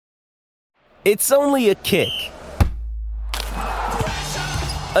It's only a kick,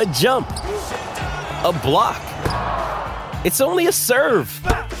 a jump, a block. It's only a serve.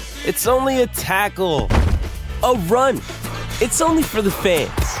 It's only a tackle, a run. It's only for the fans.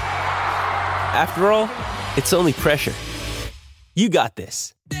 After all, it's only pressure. You got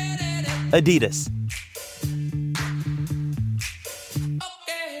this. Adidas.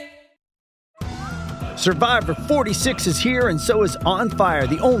 Survivor 46 is here, and so is On Fire,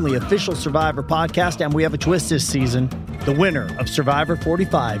 the only official Survivor podcast, and we have a twist this season. The winner of Survivor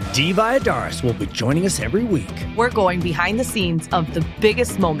 45, Dee Valladares, will be joining us every week. We're going behind the scenes of the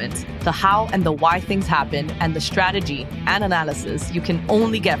biggest moments, the how and the why things happen, and the strategy and analysis you can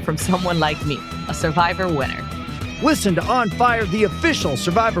only get from someone like me, a Survivor winner. Listen to On Fire, the official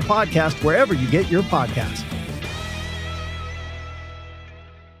Survivor podcast, wherever you get your podcast.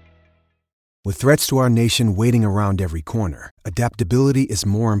 With threats to our nation waiting around every corner, adaptability is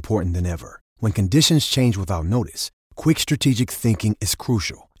more important than ever. When conditions change without notice, quick strategic thinking is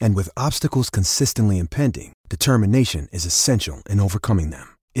crucial. And with obstacles consistently impending, determination is essential in overcoming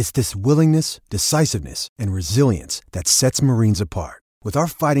them. It's this willingness, decisiveness, and resilience that sets Marines apart. With our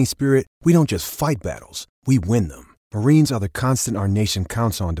fighting spirit, we don't just fight battles, we win them. Marines are the constant our nation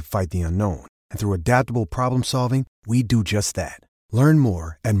counts on to fight the unknown. And through adaptable problem solving, we do just that. Learn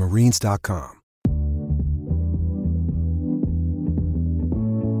more at marines.com.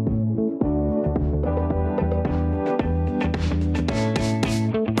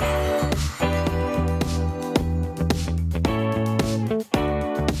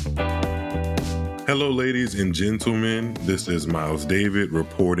 Hello, ladies and gentlemen. This is Miles David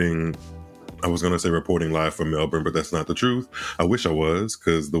reporting. I was going to say reporting live from Melbourne, but that's not the truth. I wish I was,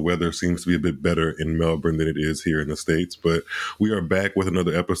 because the weather seems to be a bit better in Melbourne than it is here in the States. But we are back with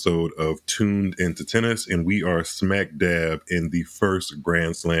another episode of Tuned Into Tennis, and we are smack dab in the first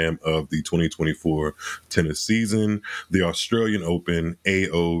Grand Slam of the 2024 tennis season. The Australian Open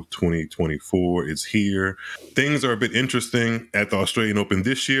AO 2024 is here. Things are a bit interesting at the Australian Open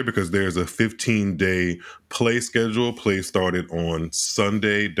this year because there's a 15-day play schedule. Play started on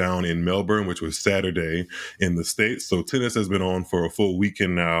Sunday down in Melbourne, which was Saturday in the States. So tennis has been on for a full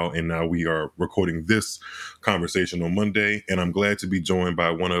weekend now, and now we are recording this conversation on Monday. And I'm glad to be joined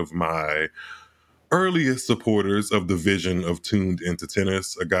by one of my earliest supporters of the vision of Tuned Into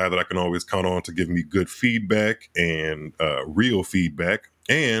Tennis, a guy that I can always count on to give me good feedback and real feedback,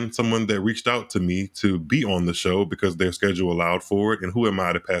 and someone that reached out to me to be on the show because their schedule allowed for it. And who am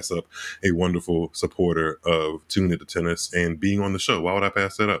I to pass up a wonderful supporter of Tuned Into Tennis and being on the show? Why would I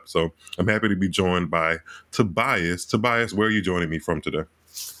pass that up? So I'm happy to be joined by Tobias. Tobias, where are you joining me from today?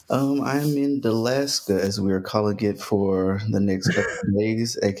 I'm in Alaska, as we are calling it for the next couple of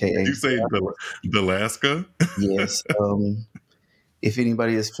days, aka. Did you say Alaska? Yes. If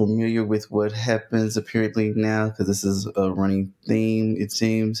anybody is familiar with what happens apparently now, because this is a running theme, it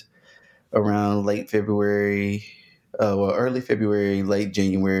seems, around late February, early February, late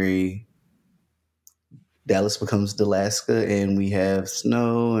January, Dallas becomes Alaska, and we have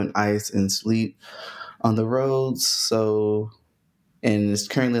snow and ice and sleet on the roads. So, and it's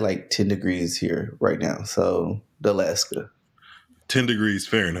currently like 10 degrees here right now. So, Alaska. 10 degrees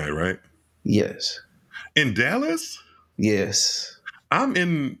Fahrenheit, right? Yes. In Dallas? Yes.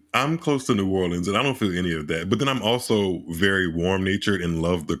 I'm close to New Orleans, and I don't feel any of that. But then I'm also very warm-natured and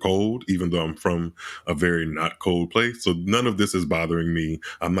love the cold, even though I'm from a very not cold place. So none of this is bothering me.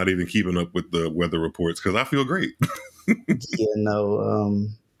 I'm not even keeping up with the weather reports because I feel great.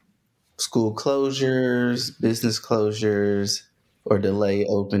 School closures, business closures, or delay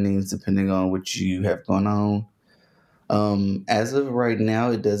openings, depending on what you have going on. As of right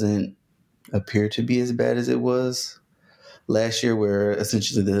now, it doesn't appear to be as bad as it was last year, where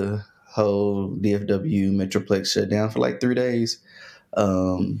essentially the whole DFW Metroplex shut down for like 3 days.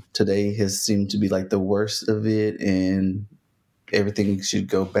 Today has seemed to be like the worst of it, and everything should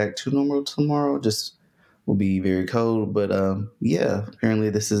go back to normal tomorrow. Just will be very cold. But apparently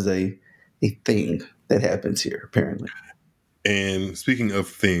this is a thing that happens here, apparently. And speaking of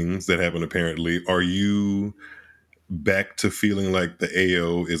things that happen, apparently, are you back to feeling like the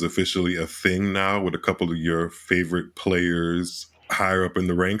AO is officially a thing now with a couple of your favorite players higher up in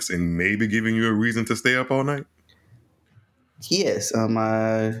the ranks and maybe giving you a reason to stay up all night? Yes,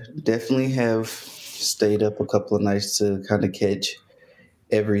 I definitely have stayed up a couple of nights to kind of catch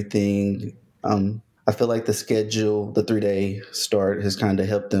everything. I feel like the schedule, the 3-day start, has kind of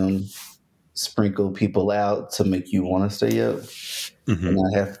helped them sprinkle people out to make you want to stay up. Mm-hmm. And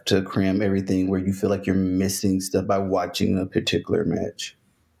I have to cram everything where you feel like you're missing stuff by watching a particular match.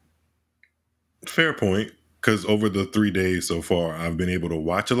 Fair point. because over the 3 days so far, I've been able to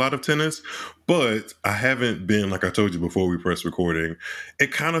watch a lot of tennis, but I haven't been, like I told you before we pressed recording,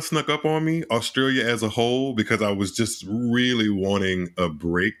 it kind of snuck up on me, Australia as a whole, because I was just really wanting a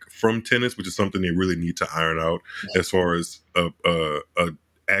break from tennis, which is something they really need to iron out as far as a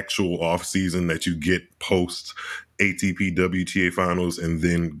actual off season that you get post ATP WTA finals and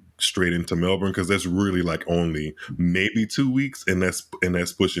then straight into Melbourne, because that's really like only maybe 2 weeks, and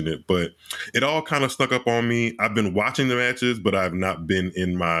that's pushing it. But it all kind of snuck up on me. I've been watching the matches, but I've not been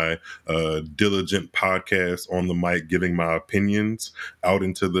in my diligent podcast on the mic giving my opinions out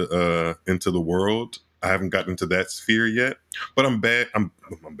into the world. I haven't gotten into that sphere yet, but I'm back. I'm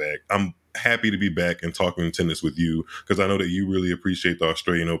back. I'm happy to be back and talking tennis with you, because I know that you really appreciate the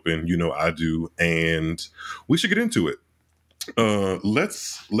Australian Open. You know I do, and we should get into it.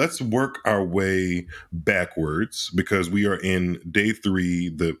 Let's work our way backwards, because we are in day 3,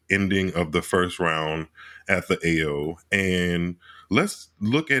 the ending of the first round at the AO, and let's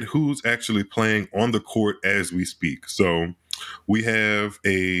look at who's actually playing on the court as we speak. So we have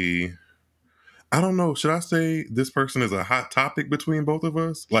I don't know, should I say this person is a hot topic between both of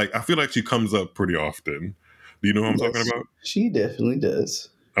us? Like, I feel like she comes up pretty often. Do you know who I'm talking about? She definitely does.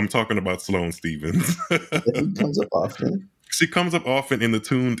 I'm talking about Sloane Stevens. It comes up often. She comes up often in the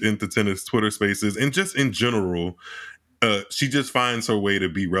Tuned Into Tennis Twitter spaces, and just in general, she just finds her way to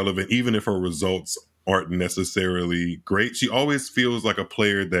be relevant, even if her results aren't necessarily great. She always feels like a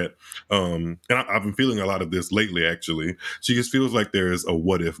player that, and I've been feeling a lot of this lately, actually. She just feels like there's a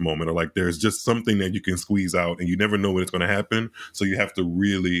what if moment, or like there's just something that you can squeeze out and you never know when it's going to happen. So you have to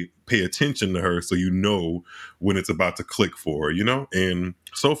really pay attention to her so you know when it's about to click for her, you know? And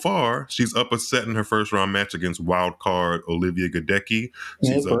so far, she's up a set in her first round match against wild card Olivia Gadecki.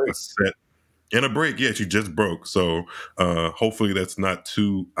 She's up a set in a break. Yeah, she just broke. So hopefully that's not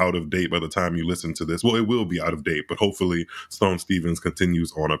too out of date by the time you listen to this. Well, it will be out of date, but hopefully Sloane Stevens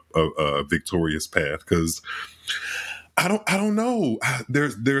continues on a victorious path, because I don't know.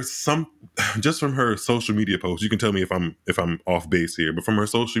 There's some, just from her social media posts, you can tell me if I'm off base here, but from her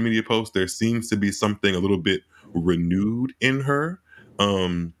social media posts, there seems to be something a little bit renewed in her.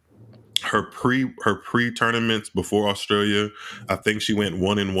 Her pre tournaments before Australia, I think she went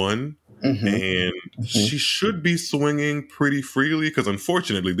 1-1. And she should be swinging pretty freely, because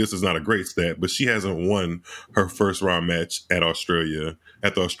unfortunately this is not a great stat, but she hasn't won her first round match at Australia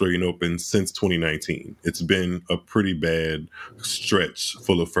at the Australian Open since 2019. It's been a pretty bad stretch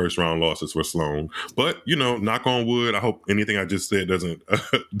full of first round losses for Sloane. But, you know, knock on wood, I hope anything I just said doesn't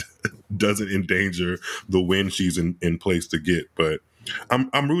endanger the win she's in place to get. But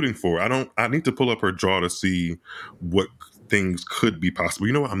I'm rooting for her. I need to pull up her draw to see what things could be possible.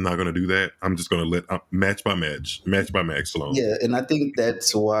 You know what? I'm not going to do that. I'm just going to let match by match Sloane. Yeah, and I think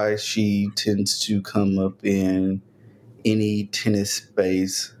that's why she tends to come up in any tennis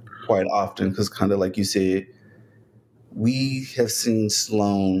space quite often, because kind of like you said, we have seen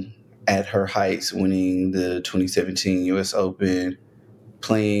Sloane at her heights winning the 2017 U.S. Open,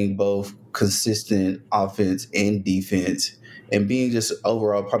 playing both consistent offense and defense, and being just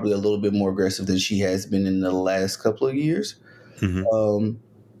overall probably a little bit more aggressive than she has been in the last couple of years. And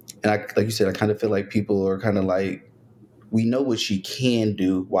like you said, I kind of feel like people are kind of like, we know what she can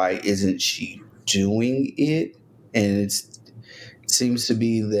do. Why isn't she doing it? And it seems to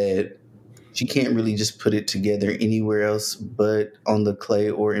be that she can't really just put it together anywhere else but on the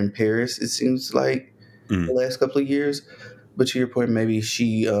clay or in Paris, it seems like, the last couple of years. But to your point, maybe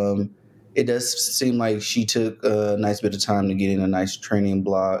she, it does seem like she took a nice bit of time to get in a nice training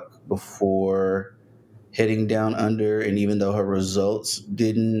block before heading down under. And even though her results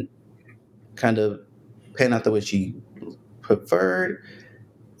didn't kind of pan out the way she preferred,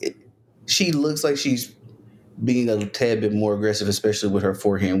 she looks like she's being a tad bit more aggressive, especially with her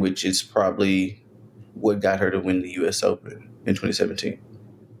forehand, which is probably what got her to win the U.S. Open in 2017.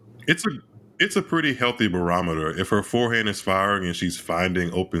 It's a pretty healthy barometer if her forehand is firing and she's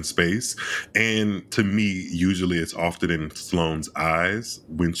finding open space. And to me, usually it's often in Sloane's eyes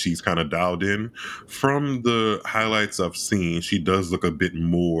when she's kind of dialed in. From the highlights I've seen, she does look a bit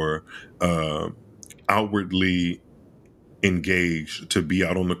more outwardly engaged to be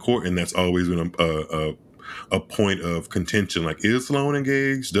out on the court, and that's always been a point of contention. Like, is Sloane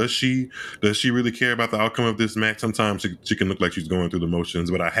engaged? Does she really care about the outcome of this match? Sometimes she can look like she's going through the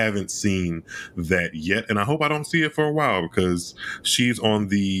motions, but I haven't seen that yet, and I hope I don't see it for a while, because she's on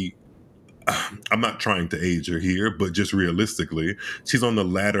the I'm not trying to age her here, but just realistically, she's on the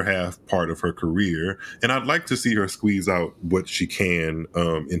latter half part of her career, and I'd like to see her squeeze out what she can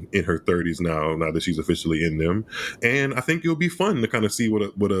in her 30s now that she's officially in them. And I think it'll be fun to kind of see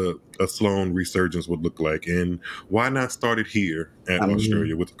what a Sloane resurgence would look like, and why not start it here at I Australia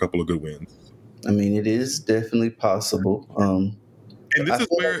mean, with a couple of good wins. it is definitely possible. And I feel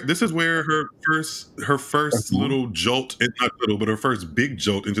like this is where her first uh-huh, little jolt, and not little, but her first big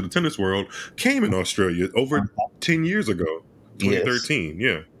jolt into the tennis world came in Australia over uh-huh. 10 years ago, Yes, 2013.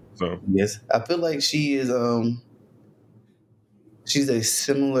 Yeah. So yes. I feel like she's a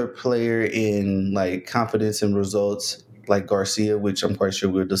similar player in like confidence and results, like Garcia, which I'm quite sure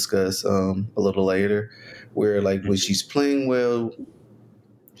we'll discuss a little later. Where like when she's playing well,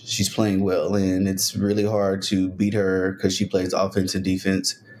 and it's really hard to beat her because she plays offense and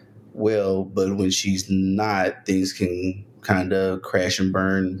defense well. But when she's not, things can kind of crash and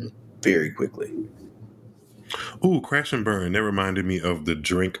burn very quickly. ooh, Crash and Burn. That reminded me of the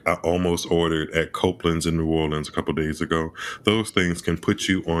drink I almost ordered at Copeland's in New Orleans a couple days ago. Those things can put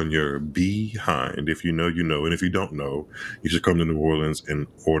you on your behind. If you know, you know. And if you don't know, you should come to New Orleans and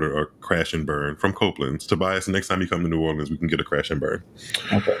order a Crash and Burn from Copeland's. Tobias, next time you come to New Orleans, we can get a Crash and Burn.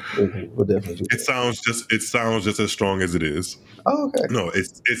 Okay, we'll definitely do that. It sounds just as strong as it is. Oh, okay. No,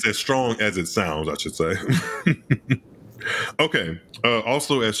 it's as strong as it sounds, I should say. Okay.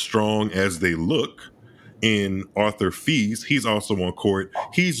 Also as strong as they look in Arthur Fees. He's also on court.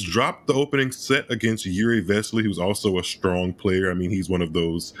 He's dropped the opening set against Yuri Vesely, who's also a strong player. I mean, he's one of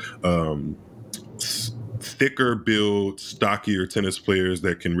those thicker build, stockier tennis players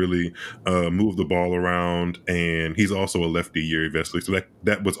that can really move the ball around. And he's also a lefty, Yuri Vesely. So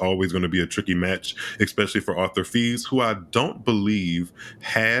that was always going to be a tricky match, especially for Arthur Fees, who I don't believe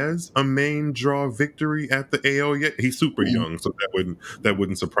has a main draw victory at the AO yet. He's super young, so that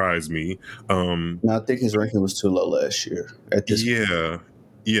wouldn't surprise me. No, I think his ranking was too low last year. At this, Yeah.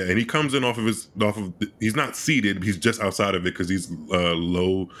 Yeah, and he comes in he's not seeded, he's just outside of it because he's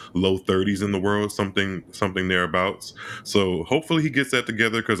low 30s in the world, something thereabouts. So hopefully he gets that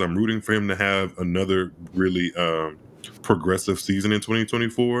together because I'm rooting for him to have another really progressive season in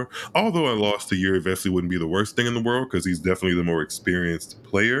 2024. Although a loss to Yuri Vesely wouldn't be the worst thing in the world because he's definitely the more experienced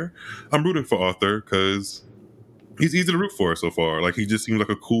player. I'm rooting for Arthur because he's easy to root for so far. Like, he just seems like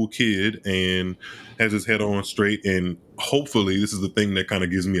a cool kid and has his head on straight. And hopefully, this is the thing that kind of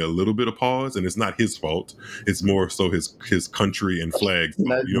gives me a little bit of pause. And it's not his fault. It's more so his country and flag.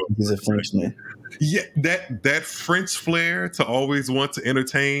 not You know, he's a Frenchman. yeah, that French flair to always want to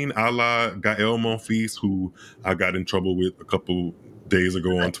entertain, a la Gael Monfils, who I got in trouble with a couple days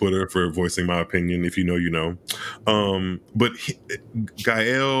ago on Twitter for voicing my opinion. If you know, you know. But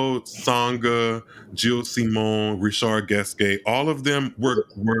Gael, Tsonga, Gilles Simon, Richard Gasquet, all of them were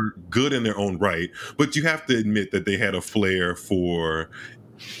good in their own right. But you have to admit that they had a flair for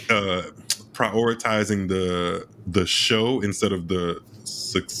prioritizing the show instead of the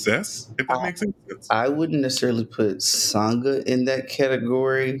success, if that makes any sense. I wouldn't necessarily put Sangha in that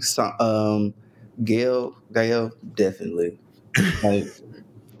category. Gail, definitely, like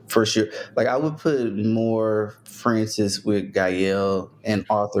for sure. Like I would put more Francis with Gael and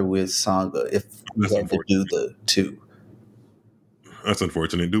Arthur with Sangha if we That's had to do unfortunate. the two. That's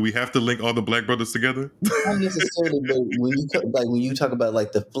unfortunate. Do we have to link all the Black brothers together? Not necessarily, but when you talk about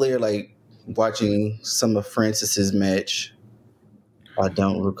like the flair, like watching some of Francis's match. I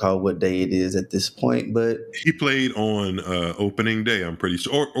don't recall what day it is at this point, but He played on opening day, I'm pretty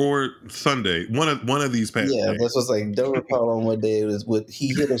sure, or Sunday. One of these past yeah, days. that's what's like. Don't recall on what day it was. What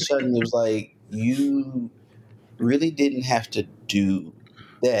he hit a shot, and it was like you really didn't have to do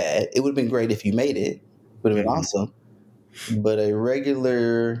that. It would have been great if you made it. Would have been awesome. But a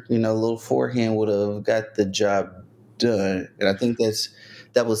regular, little forehand would have got the job done. And I think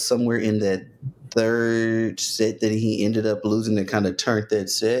that was somewhere in that third set that he ended up losing and kind of turned that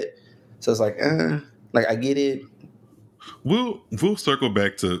set. So it's like I get it. We'll circle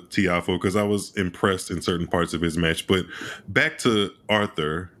back to Tiafoe because I was impressed in certain parts of his match. But back to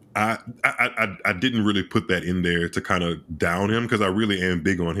Arthur, I didn't really put that in there to kind of down him because I really am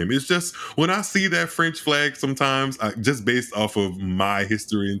big on him. It's just when I see that French flag sometimes, just based off of my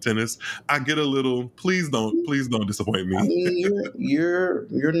history in tennis, I get a little, please don't disappoint me. I mean, you're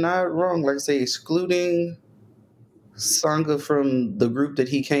not wrong. Like I say, excluding Sangha from the group that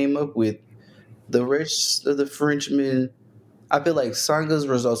he came up with, the rest of the Frenchmen, I feel like Sanga's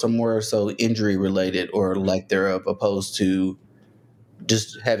results are more so injury related or lack thereof, opposed to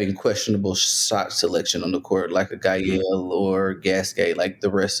just having questionable shot selection on the court, like a Gael or Gasquet. Like the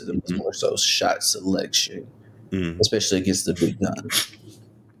rest of them is more so shot selection, especially against the big guns.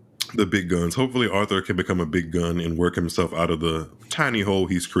 the big guns. Hopefully Arthur can become a big gun and work himself out of the tiny hole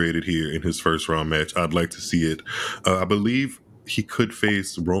he's created here in his first round match. I'd like to see it. I believe he could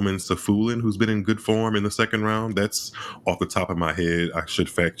face Roman Safulin, who's been in good form in the second round. That's off the top of my head. I should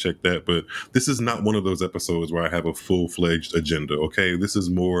fact check that, but this is not one of those episodes where I have a full-fledged agenda. Okay, this is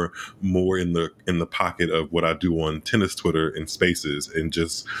more in the pocket of what I do on tennis Twitter and Spaces, and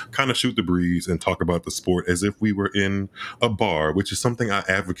just kind of shoot the breeze and talk about the sport as if we were in a bar, which is something I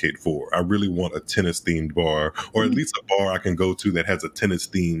advocate for. I really want a tennis-themed bar, or at least a bar I can go to that has a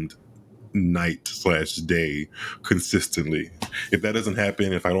tennis-themed night/day consistently. If that doesn't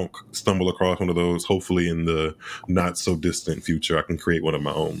happen, if I don't stumble across one of those, hopefully in the not so distant future, I can create one of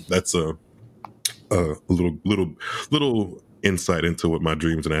my own. That's a little insight into what my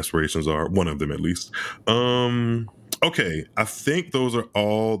dreams and aspirations are. One of them, at least. Okay, I think those are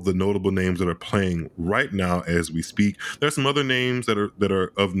all the notable names that are playing right now as we speak. There's some other names that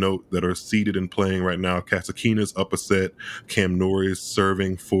are of note that are seated and playing right now. Kasatkina's up a set. Cam Norris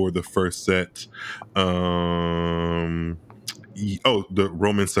serving for the first set. The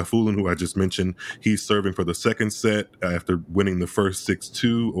Roman Safulin, who I just mentioned, he's serving for the second set after winning the first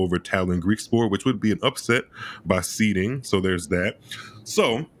 6-2 over Talon Griekspoor, which would be an upset by seeding. So there's that.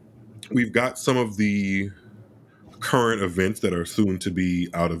 So we've got some of the current events that are soon to be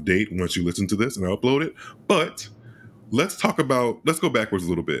out of date once you listen to this and I upload it. But let's go backwards a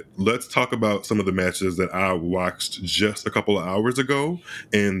little bit. Let's talk about some of the matches that I watched just a couple of hours ago,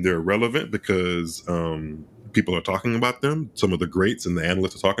 and they're relevant because people are talking about them. Some of the greats and the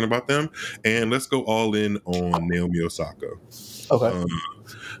analysts are talking about them. And let's go all in on Naomi Osaka. Okay.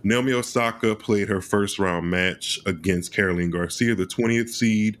 Naomi Osaka played her first round match against Caroline Garcia, the 20th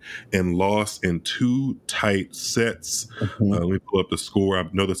seed, and lost in 2 tight sets. Let me pull up the score. I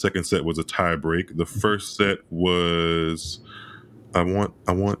know the second set was a tie break. The first set was I want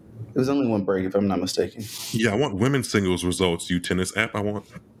It was only one break, if I'm not mistaken. Yeah, I want women's singles results, you tennis app. I want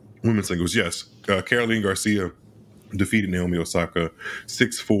women's singles. Yes. Caroline Garcia defeated Naomi Osaka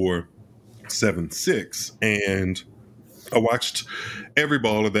 6-4, 7-6, and I watched every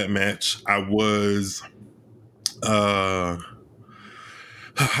ball of that match. I was, how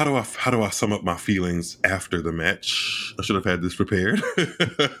do I sum up my feelings after the match? I should have had this prepared.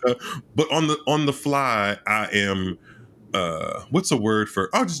 But on the fly, I am, what's the word for?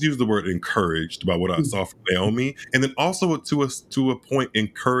 I'll just use the word encouraged by what I saw from Naomi, and then also to a point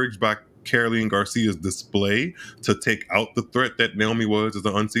encouraged by Caroline Garcia's display to take out the threat that Naomi was as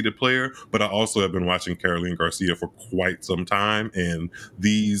an unseeded player. But I also have been watching Caroline Garcia for quite some time, and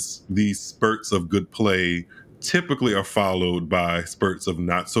these spurts of good play typically are followed by spurts of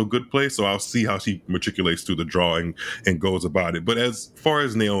not so good play. So I'll see how she matriculates through the drawing and goes about it. But as far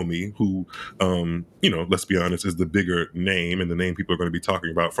as Naomi, who, let's be honest, is the bigger name and the name people are going to be talking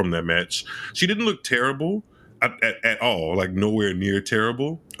about from that match, she didn't look terrible at all, like nowhere near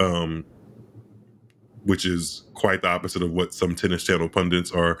terrible. Which is quite the opposite of what some Tennis Channel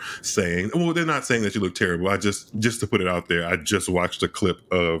pundits are saying. Well, they're not saying that you look terrible. I just to put it out there, I just watched a clip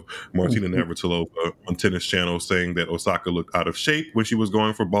of Martina Navratilova on Tennis Channel saying that Osaka looked out of shape when she was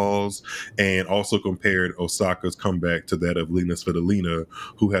going for balls, and also compared Osaka's comeback to that of Lena Svitolina,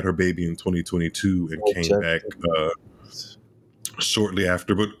 who had her baby in 2022 and came back shortly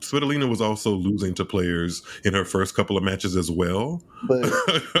after. But Svitolina was also losing to players in her first couple of matches as well. But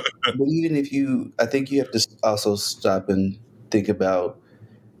even if I think you have to also stop and think about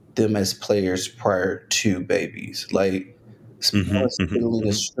them as players prior to babies. Like,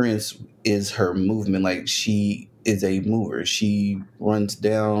 Svitolina's strength is her movement. Like, she is a mover. She runs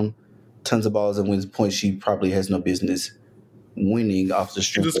down tons of balls and wins points she probably has no business winning off the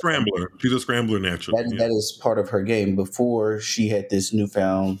strength. She's a scrambler. She's a scrambler naturally. That is part of her game. Before she had this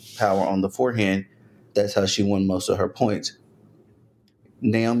newfound power on the forehand, that's how she won most of her points.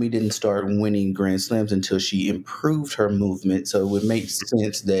 Naomi didn't start winning Grand Slams until she improved her movement. So it would make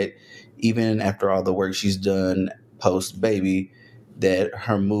sense that even after all the work she's done post-baby, that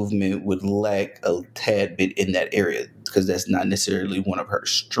her movement would lack a tad bit in that area because that's not necessarily one of her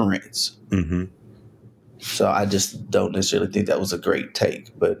strengths. Mm-hmm. So I just don't necessarily think that was a great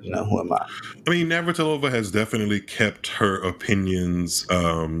take, but who am I? I mean, Navratilova has definitely kept her opinions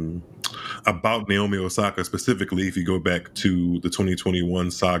about Naomi Osaka specifically. If you go back to the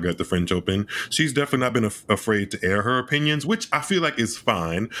 2021 saga at the French Open, she's definitely not been afraid to air her opinions, which I feel like is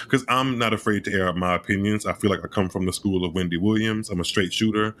fine because I'm not afraid to air out my opinions. I feel like I come from the school of Wendy Williams. I'm a straight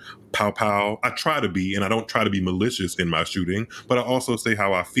shooter, pow pow. I try to be, and I don't try to be malicious in my shooting, but I also say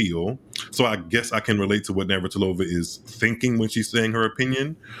how I feel. So I guess I can relate to what Navratilova is thinking when she's saying her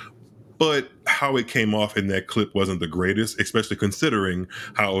opinion. But how it came off in that clip wasn't the greatest, especially considering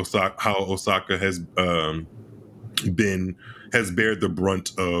how Osaka has bared the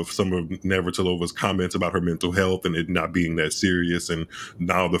brunt of some of Navratilova's comments about her mental health and it not being that serious. And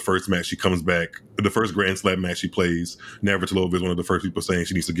now the first match she comes back, the first Grand Slam match she plays, Navratilova is one of the first people saying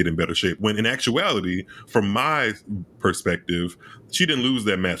she needs to get in better shape. When in actuality, from my perspective, she didn't lose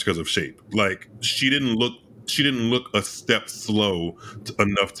that match because of shape. Like she didn't look a step slow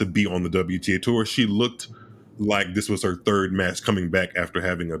enough to be on the WTA tour. She looked like this was her third match coming back after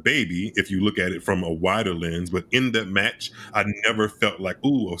having a baby, if you look at it from a wider lens. But in that match, I never felt like,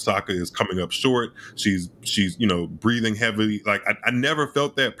 ooh, Osaka is coming up short. She's breathing heavily. Like I never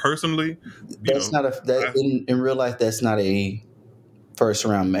felt that personally. In real life, that's not a first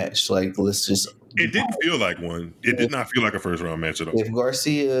round match. Like, let's just. It didn't feel like one. It did not feel like a first round match at all. If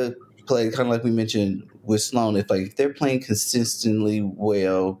Garcia played kind of like we mentioned with Sloane, if they're playing consistently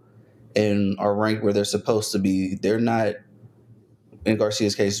well and are ranked where they're supposed to be, they're not, in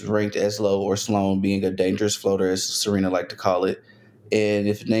Garcia's case, ranked as low, or Sloane being a dangerous floater, as Serena liked to call it. And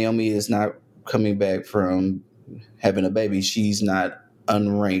if Naomi is not coming back from having a baby, she's not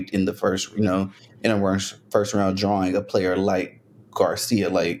unranked in the first, in a first round drawing a player like Garcia.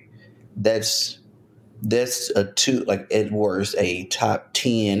 Like that's at worst a top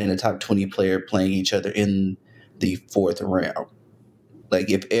 10 and a top 20 player playing each other in the fourth round. Like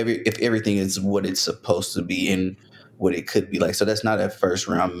if everything is what it's supposed to be and what it could be like. So that's not a first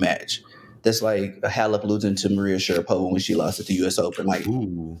round match. That's like a Halep losing to Maria Sharapova when she lost at the U.S. Open. Like,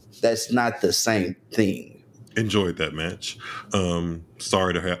 ooh, that's not the same thing. Enjoyed that match.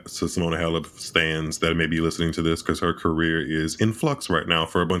 Sorry to Simona Halep stands that may be listening to this, because her career is in flux right now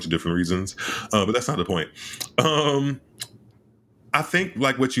for a bunch of different reasons. But that's not the point. I think,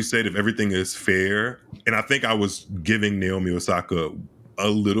 like what you said, if everything is fair, and I think I was giving Naomi Osaka a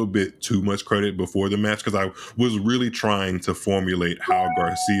little bit too much credit before the match, because I was really trying to formulate how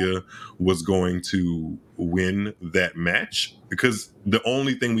Garcia was going to win that match, because the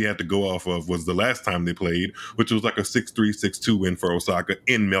only thing we had to go off of was the last time they played, which was like a 6-3, 6-2 win for Osaka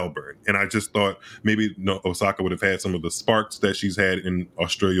in Melbourne. And I just thought maybe Osaka would have had some of the sparks that she's had in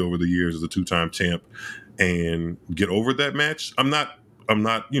Australia over the years as a two-time champ and get over that match. I'm not,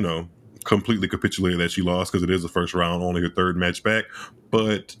 completely capitulated that she lost, because it is the first round, only her third match back.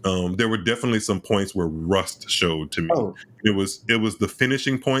 But there were definitely some points where rust showed to me. Oh. It was the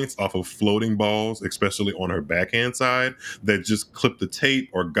finishing points off of floating balls, especially on her backhand side, that just clipped the tape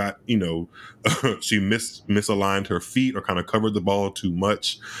or got, she misaligned her feet or kind of covered the ball too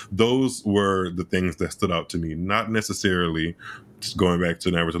much. Those were the things that stood out to me, not necessarily, just going back to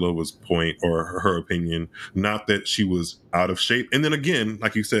Navratilova's point or her opinion, not that she was out of shape. And then again,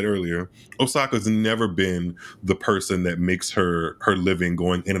 like you said earlier, Osaka's never been the person that makes her living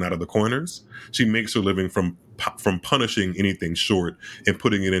going in and out of the corners. She makes her living from punishing anything short and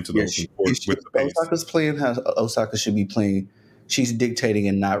putting it into the open court with the pace. Osaka's playing how Osaka should be playing. She's dictating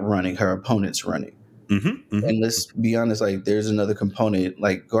and not running. Her opponent's running. Mm-hmm, mm-hmm. And let's be honest, like there's another component.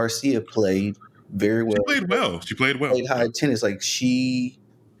 Like Garcia played very well. She played well. Played high tennis. Like she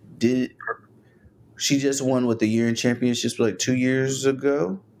did. She just won with the year-end championships like 2 years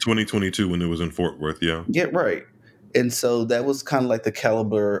ago. 2022 when it was in Fort Worth. Yeah. Yeah. Right. And so that was kind of like the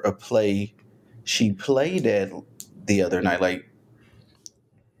caliber of play she played at the other night. Like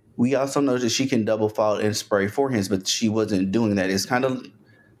we also know that she can double fault and spray forehands, but she wasn't doing that. It's kind of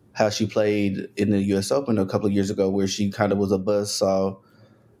how she played in the U.S. Open a couple of years ago, where she kind of was a buzzsaw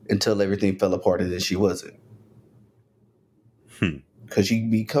until everything fell apart, and then she wasn't. Because she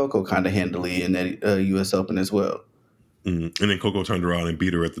beat Coco kind of handily in that U.S. Open as well. And then Coco turned around and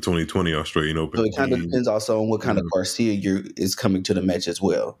beat her at the 2020 Australian Open. So it kind of depends also on what kind of Garcia is coming to the match as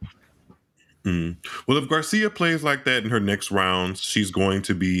well. Well, if Garcia plays like that in her next rounds, she's going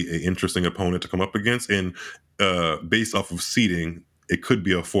to be an interesting opponent to come up against. And based off of seeding, it could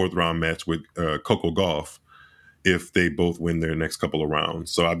be a fourth round match with Coco Gauff if they both win their next couple of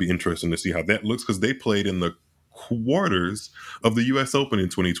rounds. So I'd be interested to see how that looks, because they played in the quarters of the U.S. Open in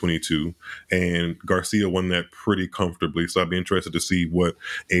 2022, and Garcia won that pretty comfortably. So I'd be interested to see what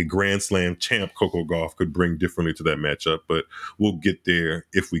a Grand Slam champ Coco Gauff could bring differently to that matchup. But we'll get there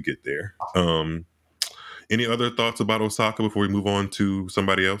if we get there. Any other thoughts about Osaka before we move on to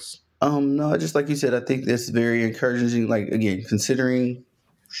somebody else? No, just like you said, I think that's very encouraging. Like, again, considering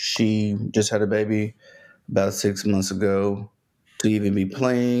she just had a baby about 6 months ago, to even be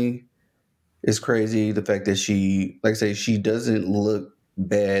playing is crazy. The fact that she, like I say, she doesn't look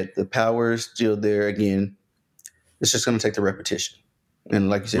bad. The power is still there. Again, it's just going to take the repetition. And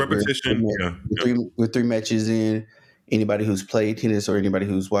like you said, repetition. we're three matches in, anybody who's played tennis or anybody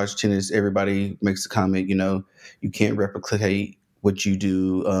who's watched tennis, everybody makes a comment, you can't replicate what you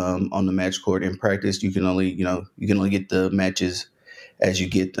do on the match court in practice. You can only get the matches as you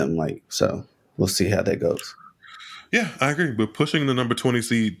get them. So we'll see how that goes. Yeah, I agree. But pushing the number 20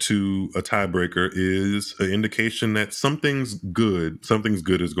 seed to a tiebreaker is an indication that something's good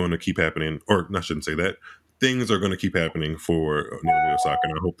is going to keep happening. Or I shouldn't say that. Things are going to keep happening for Naomi Osaka,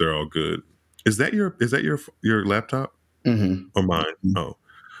 and I hope they're all good. Is that your laptop? Mm-hmm. Or mine? Mm-hmm. Oh,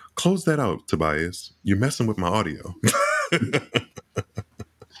 close that out, Tobias. You're messing with my audio.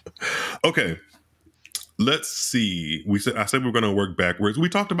 Okay. Let's see. I said we're going to work backwards. We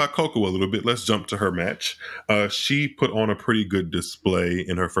talked about Coco a little bit. Let's jump to her match. She put on a pretty good display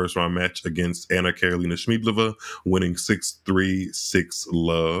in her first round match against Anna Karolina Schmiedlova, winning 6-3,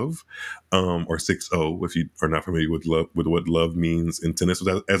 6-love, or 6-0 if you are not familiar with what love means in tennis.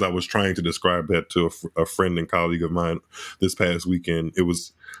 As I was trying to describe that to a friend and colleague of mine this past weekend, it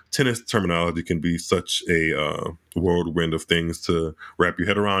was tennis terminology can be such a whirlwind of things to wrap your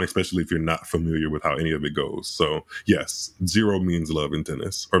head around, especially if you're not familiar with how any of it goes. So yes, 0 means love in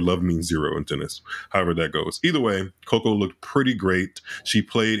tennis, or love means 0 in tennis, however that goes. Either way, Coco looked pretty great. She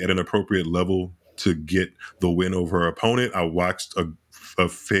played at an appropriate level to get the win over her opponent. I watched a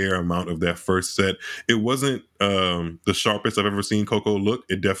fair amount of that first set. It wasn't the sharpest I've ever seen Coco look.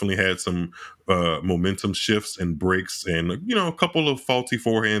 It definitely had some momentum shifts and breaks and, a couple of faulty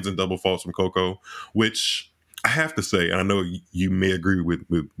forehands and double faults from Coco, which I have to say, and I know you may agree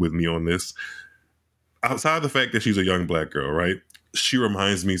with me on this, outside of the fact that she's a young Black girl, right? She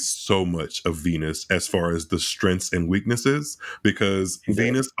reminds me so much of Venus as far as the strengths and weaknesses, because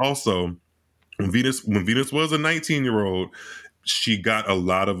Venus also, when Venus was a 19-year-old, she got a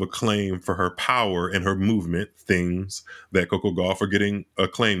lot of acclaim for her power and her movement, things that Coco Gauff are getting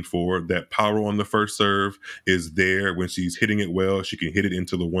acclaimed for. That power on the first serve is there. When she's hitting it well, she can hit it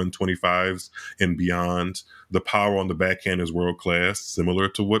into the 125s and beyond. The power on the backhand is world class, similar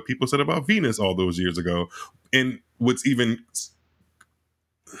to what people said about Venus all those years ago. And what's even,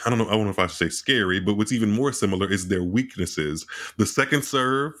 I don't know if I should say scary, but what's even more similar is their weaknesses. The second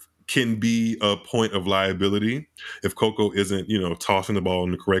serve can be a point of liability if Coco isn't, tossing the ball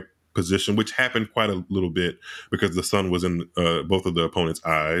in the correct position, which happened quite a little bit because the sun was in both of the opponent's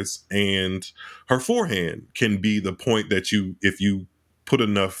eyes. And her forehand can be the point that if you put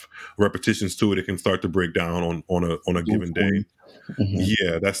enough repetitions to it, it can start to break down on a given day. Mm-hmm.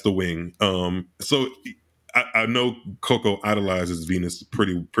 Yeah, that's the wing. So I know Coco idolizes Venus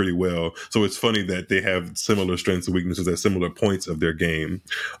pretty well, so it's funny that they have similar strengths and weaknesses at similar points of their game.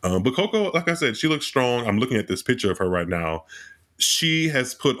 But Coco, like I said, she looks strong. I'm looking at this picture of her right now. She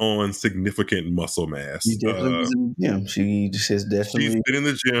has put on significant muscle mass. She definitely was in the gym. She's been in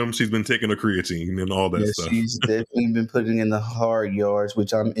the gym. She's been taking a creatine and all that stuff. She's definitely been putting in the hard yards,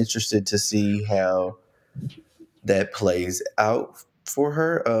 which I'm interested to see how that plays out for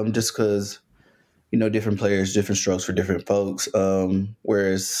her. Just because, different players, different strokes for different folks.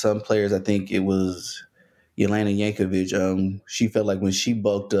 Whereas some players, I think it was Jelena Jankovic, she felt like when she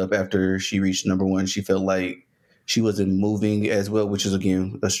bulked up after she reached number 1, she felt like she wasn't moving as well, which is,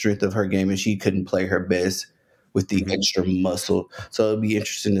 again, a strength of her game, and she couldn't play her best with the extra muscle. So it'll be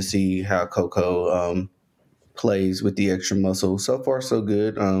interesting to see how Coco plays with the extra muscle. So far, so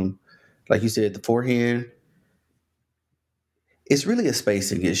good. Like you said, the forehand, it's really a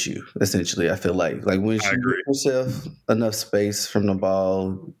spacing issue, essentially, I feel like. Like when she gives herself enough space from the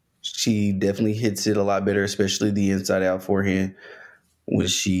ball, she definitely hits it a lot better, especially the inside-out forehand. When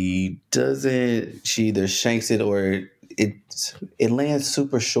she doesn't, she either shanks it or it lands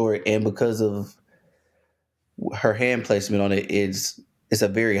super short, and because of her hand placement on it, it's a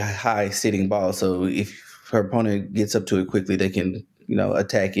very high sitting ball. So if her opponent gets up to it quickly, they can,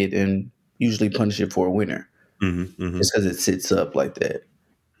 attack it and usually punish it for a winner. Just because it sits up like that.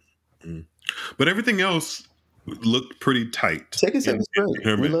 But everything else looked pretty tight. Second serve is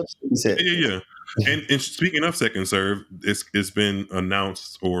great. We love second serve. Yeah. And speaking of second serve, it's been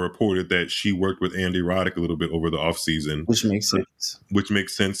announced or reported that she worked with Andy Roddick a little bit over the offseason. Which makes sense. Which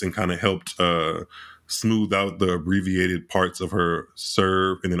makes sense and kind of helped smooth out the abbreviated parts of her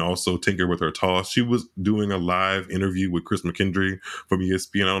serve and then also tinker with her toss. She was doing a live interview with Chris McKendry from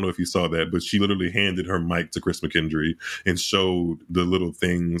ESPN. I don't know if you saw that, but she literally handed her mic to Chris McKendry and showed the little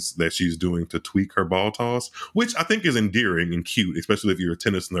things that she's doing to tweak her ball toss, which I think is endearing and cute, especially if you're a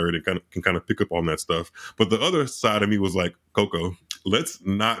tennis nerd and can kind of pick up on that stuff. But the other side of me was like, Coco, let's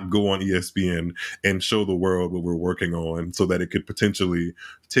not go on ESPN and show the world what we're working on so that it could potentially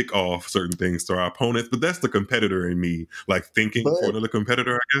tick off certain things to our opponents. But that's the competitor in me, like thinking for another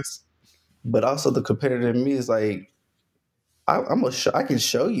competitor, I guess. But also the competitor in me is like, I can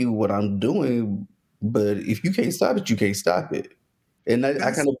show you what I'm doing, but if you can't stop it, you can't stop it. And I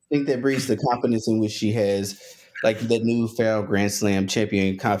That's kind of think that breeds the confidence in which she has, like that newfound Grand Slam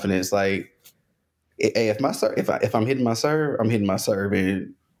champion confidence. Like, hey, if I'm hitting my serve, I'm hitting my serve,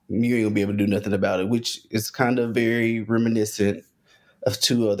 and you ain't gonna be able to do nothing about it. Which is kind of very reminiscent of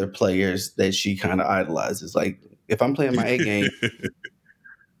two other players that she kind of idolizes. Like, if I'm playing my A game,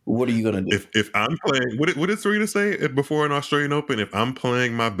 what are you gonna do? if I'm playing, what did Serena say before an Australian Open? If I'm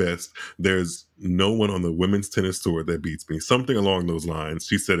playing my best, there's no one on the women's tennis tour that beats me. Something along those lines.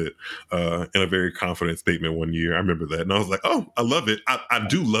 She said it in a very confident statement one year. I remember that, and I was like, "Oh, I love it. I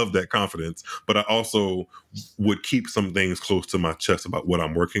do love that confidence." But I also would keep some things close to my chest about what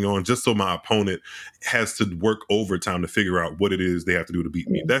I'm working on, just so my opponent has to work overtime to figure out what it is they have to do to beat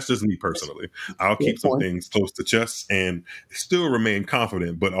me. That's just me personally. I'll keep some things close to chest and still remain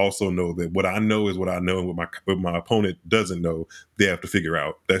confident, but also know that what I know is what I know, and what my opponent doesn't know, they have to figure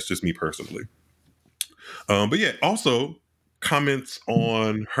out. That's just me personally. But yeah, also comments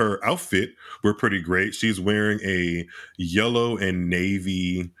on her outfit were pretty great. She's wearing a yellow and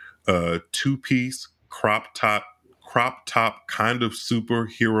navy two-piece crop top kind of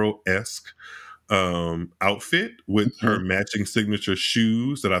superhero-esque outfit with her matching signature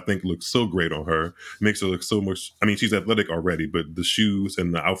shoes that I think look so great on her. Makes her look so much. I mean, she's athletic already, but the shoes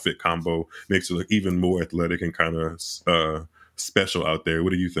and the outfit combo makes her look even more athletic and kind of special out there.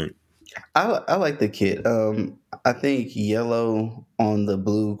 What do you think? I like the kit. I think yellow on the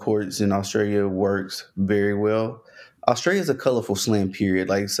blue courts in Australia works very well. Australia is a colorful slam period.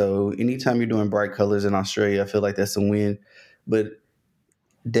 Like, so anytime you're doing bright colors in Australia, I feel like that's a win. But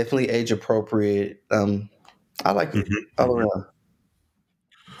definitely age appropriate. I like it all around.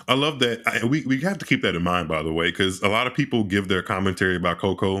 I love that. We have to keep that in mind, by the way, because a lot of people give their commentary about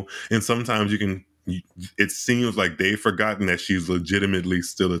Coco, and sometimes it seems like they've forgotten that she's legitimately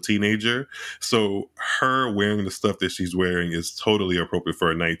still a teenager. So her wearing the stuff that she's wearing is totally appropriate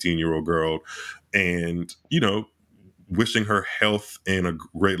for a 19-year-old girl. And, wishing her health and a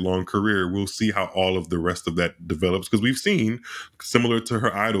great long career. We'll see how all of the rest of that develops, because we've seen, similar to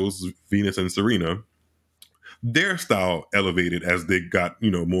her idols, Venus and Serena, their style elevated as they got,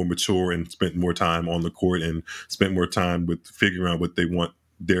 more mature and spent more time on the court and spent more time with figuring out what they want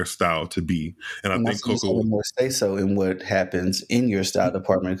their style to be. And I think Coco more say so in what happens in your style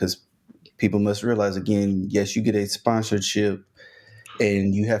department, because people must realize, again, yes, you get a sponsorship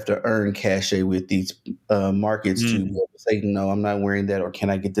and you have to earn cachet with these markets to be able to say, no, I'm not wearing that, or can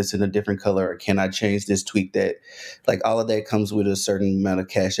I get this in a different color, or can I change this, tweak that? Like, all of that comes with a certain amount of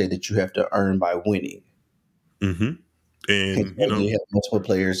cachet that you have to earn by winning. Mm-hmm. And you have multiple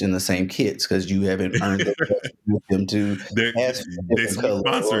players in the same kits because you haven't earned with them to ask for they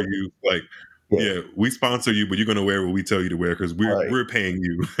sponsor you. Like, yeah, we sponsor you, but you're going to wear what we tell you to wear because we're paying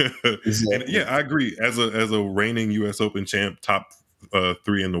you. Exactly. And yeah, I agree. As a reigning U.S. Open champ, top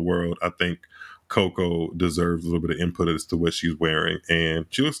 3 in the world, I think Coco deserves a little bit of input as to what she's wearing, and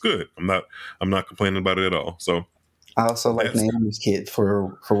she looks good. I'm not complaining about it at all. So I also like Naomi's kit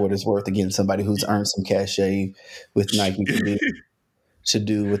for what it's worth. Again, somebody who's earned some cachet with Nike to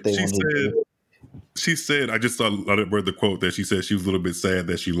do what they want to do. She said, I just read the quote that she said she was a little bit sad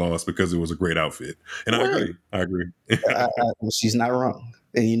that she lost because it was a great outfit. And I agree. She's not wrong.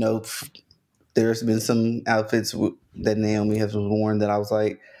 And, there's been some outfits that Naomi has worn that I was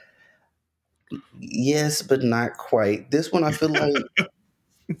like, yes, but not quite. This one, I feel like,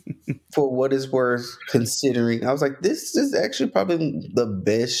 for what it's worth, considering, I was like, this is actually probably the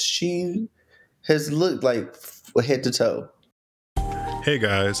best she has looked like head to toe. Hey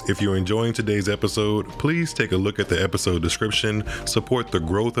guys, if you're enjoying today's episode, please take a look at the episode description, support the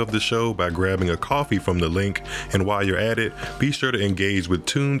growth of the show by grabbing a coffee from the link, and while you're at it, be sure to engage with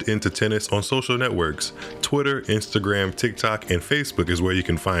Tuned Into Tennis on social networks. Twitter, Instagram, TikTok, and Facebook is where you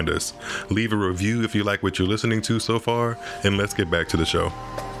can find us. Leave a review if you like what you're listening to so far, and let's get back to the show.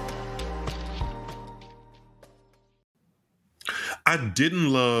 I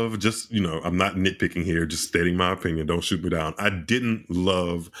didn't love, just, I'm not nitpicking here, just stating my opinion. Don't shoot me down. I didn't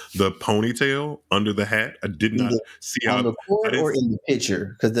love the ponytail under the hat. I did not see how. On the court or in the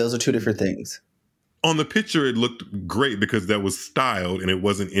picture? Because those are two different things. On the picture, it looked great because that was styled and it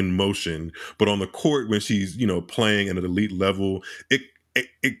wasn't in motion. But on the court, when she's, playing at an elite level, it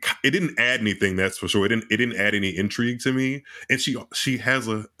didn't add anything, that's for sure. It didn't add any intrigue to me. And she has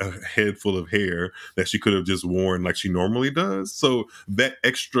a head full of hair that she could have just worn like she normally does. So that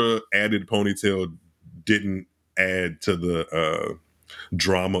extra added ponytail didn't add to the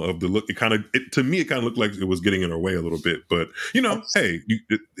drama of the look. To me, it kind of looked like it was getting in her way a little bit. But hey,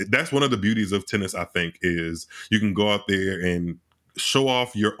 that's one of the beauties of tennis. I think is you can go out there and show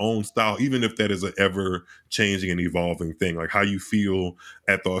off your own style, even if that is an ever changing and evolving thing. Like how you feel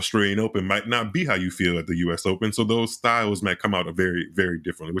at the Australian Open might not be how you feel at the US Open. So those styles might come out very, very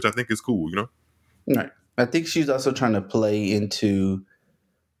differently, which I think is cool, Right. I think she's also trying to play into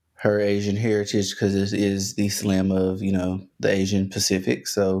her Asian heritage because it is the slam of, the Asian Pacific.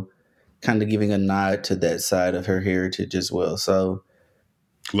 So kind of giving a nod to that side of her heritage as well. So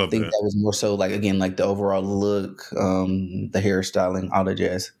Love I think that was more so like, again, like the overall look, the hairstyling, all the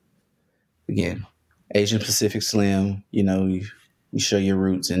jazz. Again, Asian Pacific Slim, you show your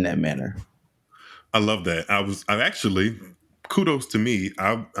roots in that manner. I love that. I actually, kudos to me.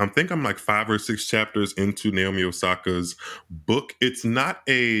 I think I'm like 5 or 6 chapters into Naomi Osaka's book. It's not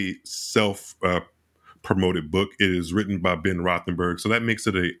a self-promoted book. It is written by Ben Rothenberg. So that makes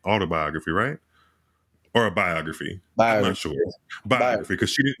it an autobiography, right? Or a biography. I'm not sure. Biography,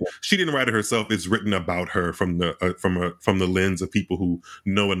 because she didn't write it herself. It's written about her from the lens of people who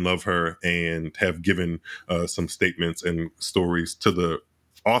know and love her and have given some statements and stories to the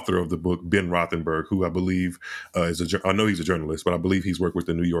author of the book, Ben Rothenberg, who I believe I know he's a journalist, but I believe he's worked with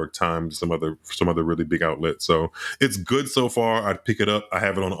the New York Times, some other really big outlets. So it's good so far. I'd pick it up. I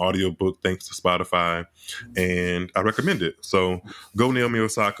have it on audiobook thanks to Spotify, and I recommend it. So go Naomi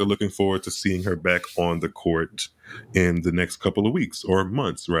Osaka. Looking forward to seeing her back on the court in the next couple of weeks or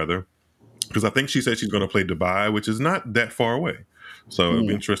months, rather, because I think she said she's going to play Dubai, which is not that far away. So it'll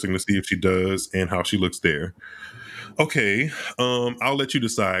be interesting to see if she does and how she looks there. Okay, I'll let you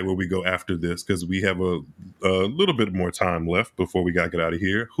decide where we go after this because we have a little bit more time left before we got to get out of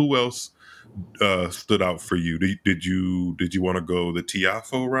here. Who else stood out for you? Did you want to go the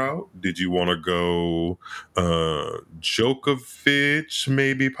Tiafoe route? Did you want to go Djokovic,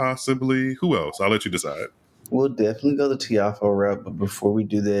 maybe, possibly? Who else? I'll let you decide. We'll definitely go the Tiafoe route, but before we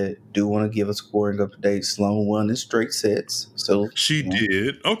do that, do want to give a scoring update. Sloan won in straight sets. So she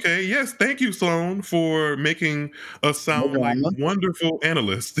did. Okay, yes. Thank you, Sloan, for making us sound like wonderful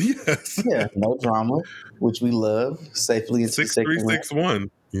analysts. Yes. Yeah, no drama, which we love. Safely into 6-3, 6-1.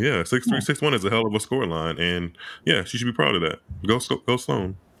 Yeah, 6-3, 6-1 is a hell of a scoreline, and yeah, she should be proud of that. Go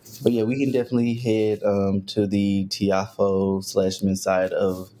Sloan. But yeah, we can definitely head to the Tiafoe / men's side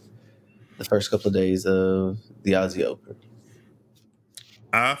of the first couple of days of the Aussie Open.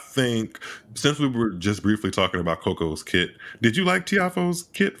 I think since we were just briefly talking about Coco's kit, did you like Tiafoe's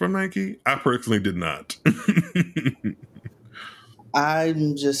kit from Nike? I personally did not.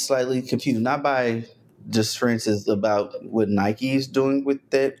 I'm just slightly confused, not by just, for instance, about what Nike is doing with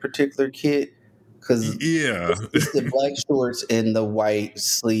that particular kit, because it's the black shorts and the white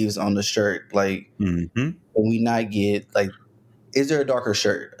sleeves on the shirt. Like, can we not get is there a darker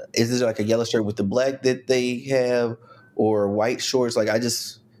shirt? Is there like a yellow shirt with the black that they have, or white shorts?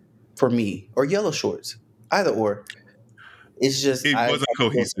 For me, or yellow shorts, either or. It wasn't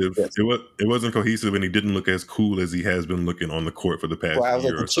cohesive. It wasn't cohesive, and he didn't look as cool as he has been looking on the court for the past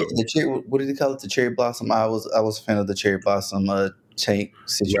year or so. What did he call it? The cherry blossom. I was a fan of the cherry blossom tank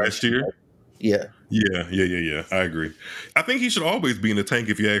situation last year. Yeah. I agree. I think he should always be in the tank,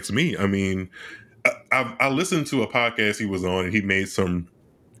 if you ask me. I mean, I listened to a podcast he was on, and he made some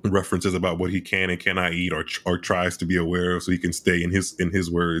references about what he can and cannot eat or tries to be aware of, so he can stay, in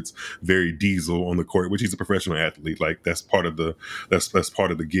his words, very diesel on the court, which he's a professional athlete. Like that's part of the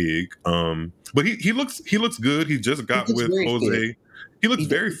gig. But he looks good. He just got with Jose. Fit. He looks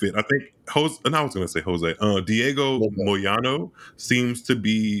very fit. I think Diego Moyano seems to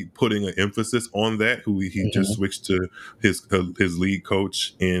be putting an emphasis on that, who he just switched to his lead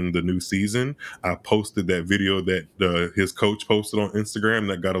coach in the new season. I posted that video that his coach posted on Instagram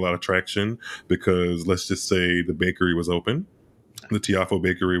that got a lot of traction because, let's just say, the bakery was open. The Tiafoe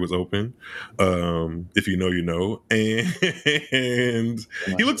bakery was open. If you know, you know. And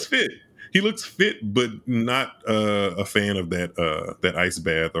he looks fit. He looks fit, but not a fan of that ice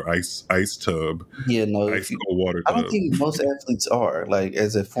bath or ice tub. Yeah, no. Ice cold water tub. I don't think most athletes are. Like,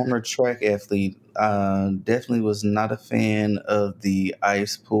 as a former track athlete, definitely was not a fan of the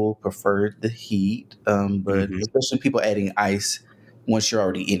ice pool. Preferred the heat, but especially people adding ice once you're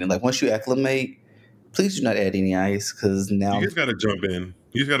already in it. Like, once you acclimate, please do not add any ice, because now you just got to jump in.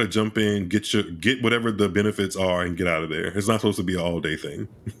 You just got to jump in, get whatever the benefits are, and get out of there. It's not supposed to be an all day thing.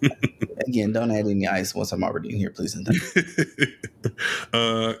 Again, don't add any ice once I'm already in here, please and thank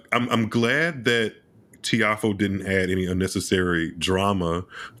you. I'm glad that Tiafoe didn't add any unnecessary drama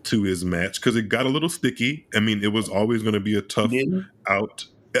to his match, because it got a little sticky. I mean, it was always going to be a tough out.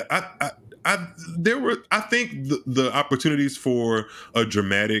 I think the opportunities for a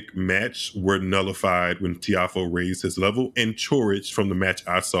dramatic match were nullified when Tiafoe raised his level, and Coric, from the match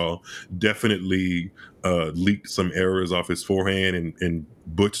I saw, definitely leaked some errors off his forehand and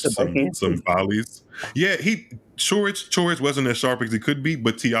butched some volleys. Yeah, Coric wasn't as sharp as he could be,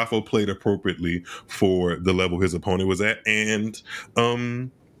 but Tiafoe played appropriately for the level his opponent was at, and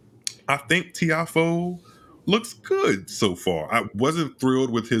I think Tiafoe looks good so far. I wasn't thrilled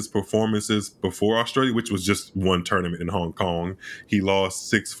with his performances before Australia, which was just one tournament in Hong Kong. He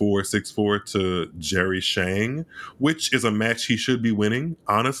lost 6-4, 6-4 to Jerry Shang, which is a match he should be winning,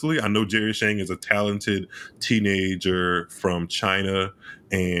 honestly. I know Jerry Shang is a talented teenager from China,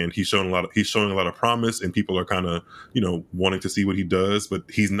 and he's showing a lot of promise, and people are kind of, wanting to see what he does, but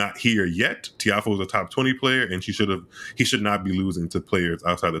he's not here yet. Tiafoe is a top 20 player, and he should not be losing to players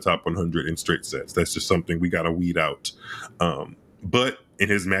outside the top 100 in straight sets. That's just something we got to weed out. But in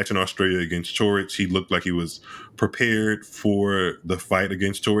his match in Australia against Coric, he looked like he was prepared for the fight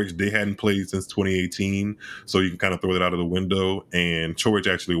against Coric. They hadn't played since 2018, so you can kind of throw that out of the window. And Coric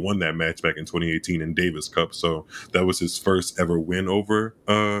actually won that match back in 2018 in Davis Cup, so that was his first ever win over.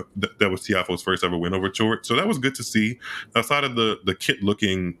 That was Tiafoe's first ever win over Coric. So that was good to see. Outside of the kit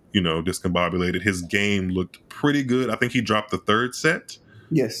looking, discombobulated, his game looked pretty good. I think he dropped the third set.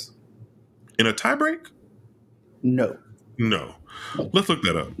 Yes. In a tiebreak? No. Let's look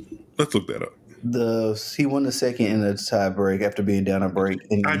that up. He won the second in a tie break after being down a break.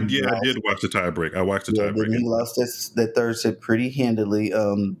 And I did watch the tie break. I watched the tie break. Then he lost that third set pretty handily.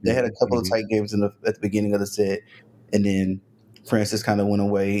 They had a couple of tight games at the beginning of the set, and then Francis kind of went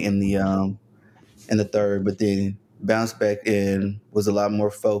away in the third, but then bounced back and was a lot more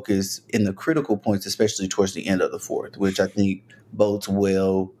focused in the critical points, especially towards the end of the fourth, which I think bodes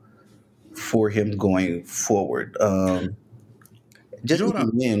well for him going forward. Just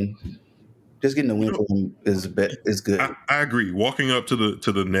getting the win for him is good. I agree. Walking up to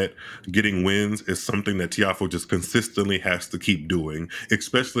the net, getting wins is something that Tiafoe just consistently has to keep doing,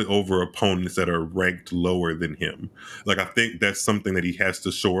 especially over opponents that are ranked lower than him. Like, I think that's something that he has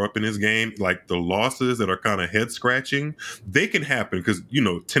to shore up in his game. Like, the losses that are kind of head scratching, they can happen because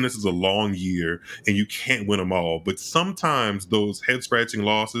tennis is a long year and you can't win them all. But sometimes those head scratching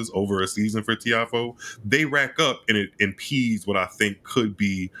losses over a season for Tiafoe, they rack up and it impedes what I think could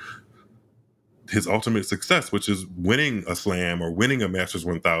be his ultimate success, which is winning a slam or winning a Masters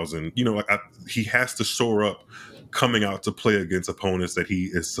 1000. He has to shore up coming out to play against opponents that he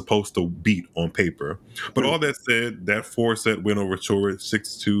is supposed to beat on paper. But all that said, that 4-set win over Coric,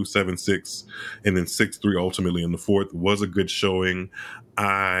 6-2, 7-6, and then 6-3 ultimately in the fourth was a good showing.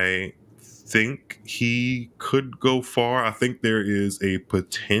 I think he could go far. I think there is a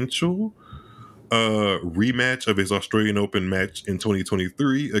potential rematch of his Australian Open match in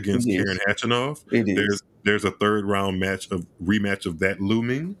 2023 against Karen Khachanov. There's a third round rematch of that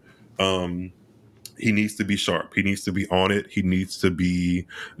looming. He needs to be sharp. He needs to be on it. He needs to be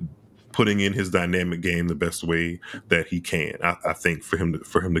putting in his dynamic game the best way that he can. I think for him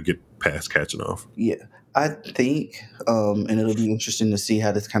to get past Khachanov. Yeah, I think, and it'll be interesting to see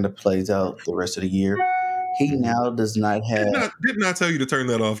how this kind of plays out the rest of the year. He now does not have. Did not tell you to turn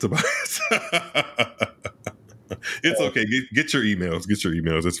that off, Tobias. It's okay. Get your emails. Get your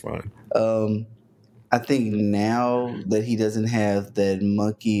emails. It's fine. I think now that he doesn't have that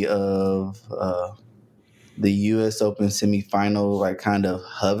monkey of the U.S. Open semifinal, like kind of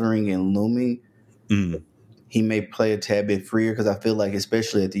hovering and looming, he may play a tad bit freer because I feel like,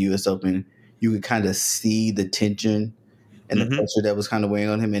 especially at the U.S. Open, you could kind of see the tension and the pressure that was kind of weighing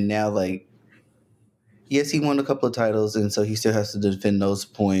on him. And now, like, yes, he won a couple of titles, and so he still has to defend those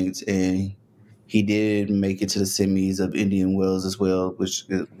points. And he did make it to the semis of Indian Wells as well, which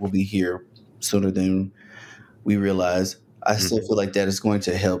will be here sooner than we realize. I still feel like that is going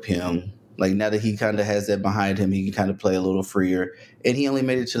to help him. Like, now that he kind of has that behind him, he can kind of play a little freer. And he only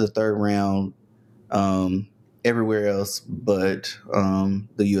made it to the third round everywhere else but the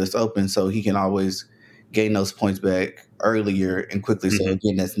U.S. Open, so he can always gain those points back earlier and quickly. So,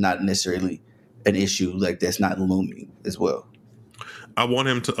 again, that's not necessarily an issue. Like, that's not looming as well. I want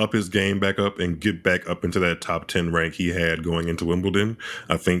him to up his game back up and get back up into that top 10 rank he had going into Wimbledon.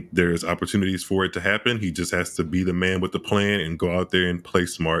 I think there's opportunities for it to happen. He just has to be the man with the plan and go out there and play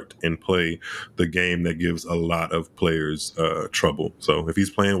smart and play the game that gives a lot of players trouble. So if he's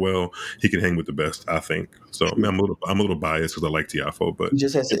playing well, he can hang with the best, I think. So I'm a little biased because I like Tiafoe, but he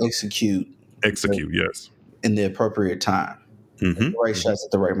just has to execute. Yes, in the appropriate time. The right shots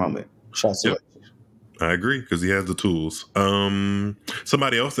at the right moment. Shots. I agree, because he has the tools.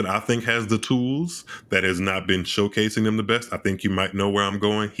 Somebody else that I think has the tools that has not been showcasing them the best. I think you might know where I'm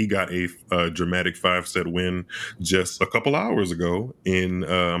going. He got a dramatic 5-set win just a couple hours ago.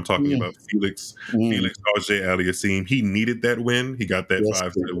 I'm talking Mm, about Felix mm. Auger-Aliassime. He needed that win. He got that Yes,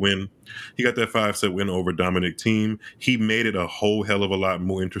 5-set win. He got that 5-set win over Dominic Thiem. He made it a whole hell of a lot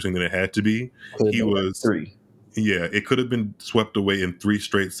more interesting than it had to be. could have He been like was 3. Yeah, it could have been swept away in 3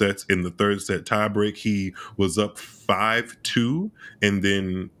 straight sets. In the third set tiebreak, he was up 5-2 and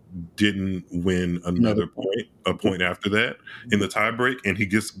then didn't win Another another point. a point after that in the tiebreak, and he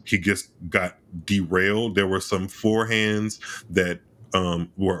just got derailed. There were some forehands that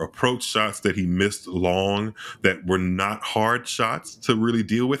were approach shots that he missed long that were not hard shots to really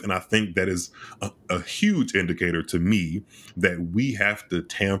deal with, and I think that is a huge indicator to me that we have to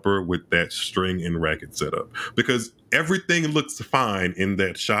tamper with that string and racket setup, because everything looks fine in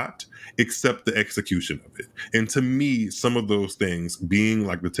that shot except the execution of it. And to me, some of those things, being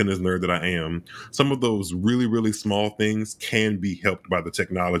like the tennis nerd that I am, some of those really, really small things can be helped by the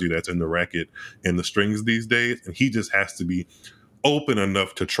technology that's in the racket and the strings these days. And he just has to be open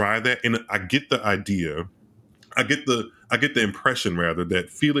enough to try that. And I get the idea. I get the impression rather that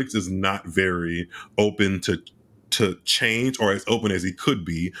Felix is not very open to change, or as open as he could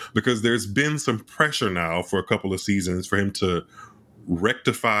be, because there's been some pressure now for a couple of seasons for him to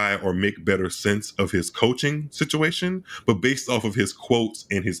rectify or make better sense of his coaching situation. But based off of his quotes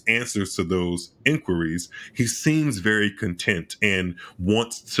and his answers to those inquiries, he seems very content and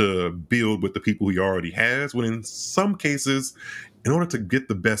wants to build with the people he already has, when in some cases, in order to get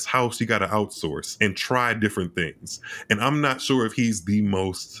the best house, you got to outsource and try different things. And I'm not sure if he's the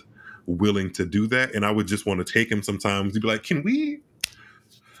most willing to do that. And I would just want to take him sometimes to be like, can we,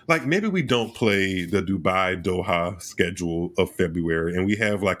 like, maybe we don't play the Dubai Doha schedule of February and we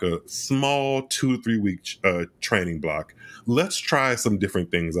have like a small 2 to 3 week training block. Let's try some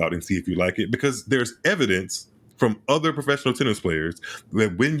different things out and see if you like it, because there's evidence from other professional tennis players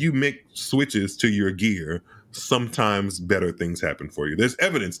that when you make switches to your gear, sometimes better things happen for you. There's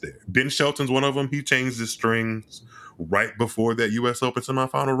evidence there. Ben Shelton's one of them. He changed his strings right before that US Open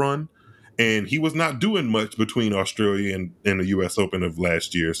semifinal run, and he was not doing much between Australia and the US Open of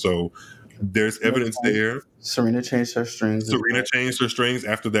last year. So there's evidence there. Serena changed her strings. Serena changed her strings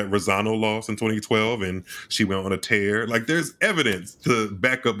after that Rosano loss in 2012, and she went on a tear. Like, there's evidence to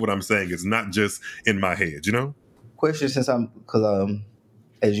back up what I'm saying. It's not just in my head, you know? Question, because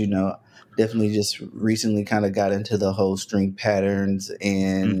as you know, definitely just recently kind of got into the whole string patterns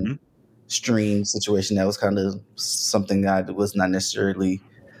and string situation. That was kind of something I was not necessarily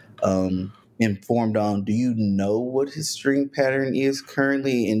informed on. Do you know what his string pattern is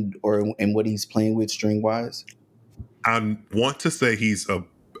currently, and what he's playing with string wise? I want to say he's a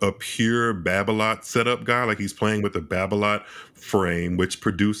pure Babolat setup guy. Like, he's playing with a Babolat frame, which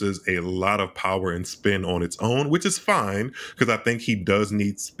produces a lot of power and spin on its own, which is fine because I think he does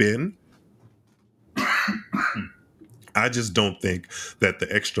need spin. I just don't think that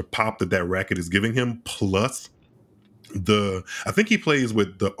the extra pop that racket is giving him, plus I think he plays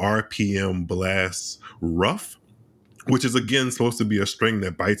with the RPM Blast Rough, which is again supposed to be a string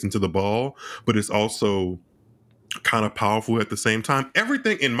that bites into the ball, but it's also kind of powerful at the same time.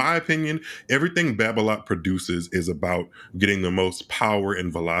 Everything, in my opinion, everything Babolat produces is about getting the most power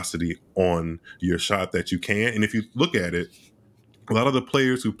and velocity on your shot that you can. And if you look at it, a lot of the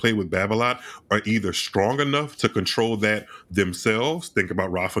players who play with Babolat are either strong enough to control that themselves. Think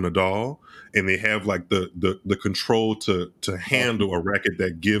about Rafa Nadal, and they have like the control to handle a racket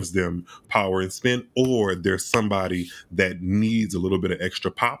that gives them power and spin, or there's somebody that needs a little bit of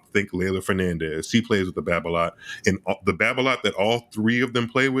extra pop. Think Leylah Fernandez. She plays with the Babolat, and the Babolat that all three of them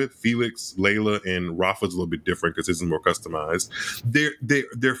play with, Felix, Leylah, and Rafa's a little bit different because it's more customized.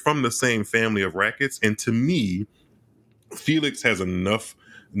 They're from the same family of rackets, and to me, Felix has enough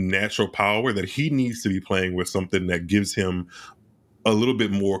natural power that he needs to be playing with something that gives him a little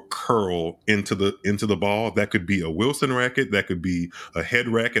bit more curl into the ball. That could be a Wilson racket, that could be a Head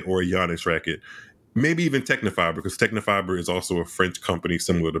racket, or a Giannis racket. Maybe even Technifiber, because Technifiber is also a French company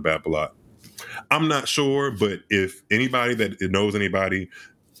similar to Babolat. I'm not sure, but if anybody that knows anybody,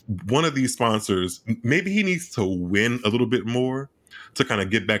 one of these sponsors, maybe he needs to win a little bit more to kind of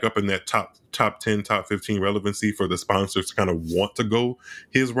get back up in that top 10, top 15 relevancy for the sponsors to kind of want to go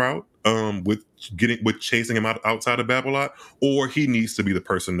his route with chasing him outside of Babolat, or he needs to be the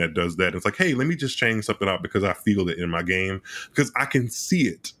person that does that. It's like, hey, let me just change something out because I feel it in my game, because I can see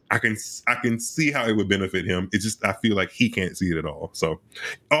it. I can see how it would benefit him. It's just, I feel like he can't see it at all. So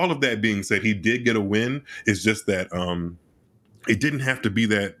all of that being said, he did get a win. It's just that It didn't have to be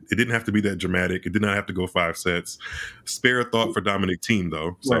that. It didn't have to be that dramatic. It did not have to go 5 sets. Spare a thought for Dominic Thiem,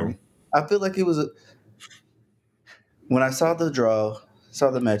 though. So Right. I feel like it was when I saw the draw, saw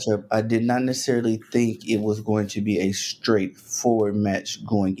the matchup, I did not necessarily think it was going to be a straightforward match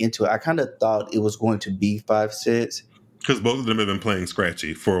going into it. I kind of thought it was going to be 5 sets. because both of them have been playing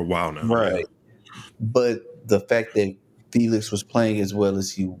scratchy for a while now. Right. Yeah. But the fact that Felix was playing as well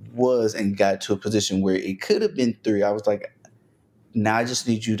as he was and got to a position where it could have been 3, I was like, now I just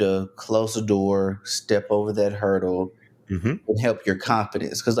need you to close the door, step over that hurdle, Mm-hmm. and help your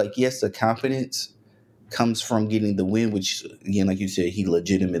confidence. Because, like, yes, the confidence comes from getting the win, which, again, like you said, he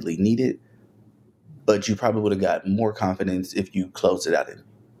legitimately needed. But you probably would have got more confidence if you closed it out in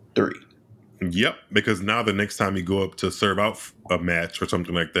 3. Yep, because now the next time you go up to serve out a match or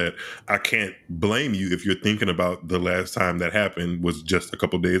something like that, I can't blame you if you're thinking about the last time that happened was just a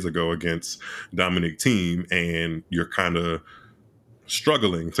couple days ago against Dominic Thiem, and you're kind of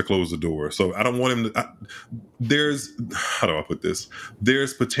struggling to close the door. So I don't want him to. There's, how do I put this?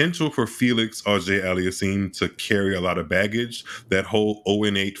 There's potential for Felix Auger-Aliassime to carry a lot of baggage. That whole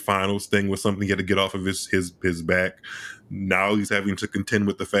 0-8 finals thing was something he had to get off of his back. Now he's having to contend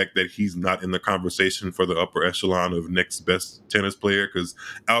with the fact that he's not in the conversation for the upper echelon of next best tennis player, because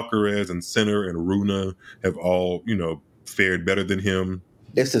Alcaraz and Sinner and Rune have all, fared better than him.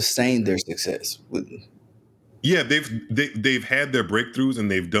 They sustained their success. Yeah, they've had their breakthroughs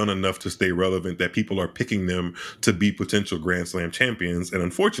and they've done enough to stay relevant that people are picking them to be potential Grand Slam champions. And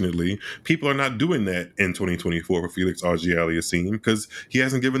unfortunately, people are not doing that in 2024 for Felix Auger-Aliassime because he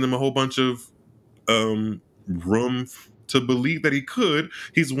hasn't given them a whole bunch of room to believe that he could.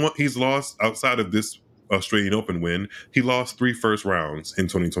 He's lost outside of this Australian Open win. He lost 3 first rounds in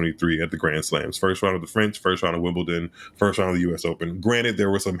 2023 at the Grand Slams. First round of the French, first round of Wimbledon, first round of the U.S. Open. Granted, there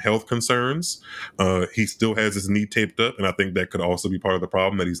were some health concerns. He still has his knee taped up, and I think that could also be part of the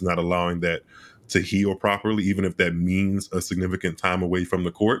problem, that he's not allowing that to heal properly, even if that means a significant time away from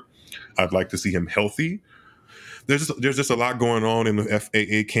the court. I'd like to see him healthy. There's just a lot going on in the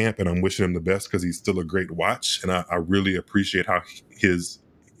FAA camp, and I'm wishing him the best because he's still a great watch, and I really appreciate how his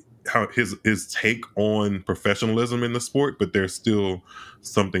take on professionalism in the sport, but there's still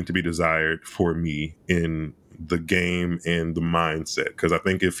something to be desired for me in the game and the mindset. Because I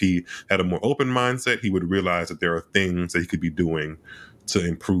think if he had a more open mindset, he would realize that there are things that he could be doing to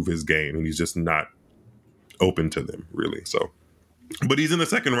improve his game, and he's just not open to them, really. So, but he's in the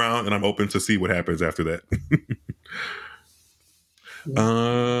second round, and I'm open to see what happens after that.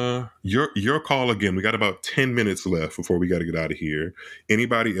 Your call again. We got about 10 minutes left before we got to get out of here.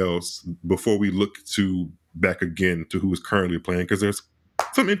 Anybody else before we look back again to who is currently playing? Because there's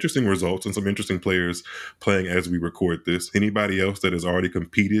some interesting results and some interesting players playing as we record this. Anybody else that has already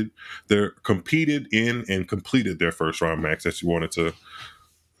competed in and completed their first round match that you wanted to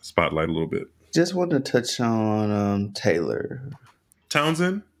spotlight a little bit? Just wanted to touch on Taylor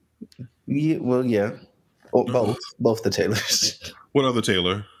Townsend. Yeah, well, yeah. Both the Taylors. What other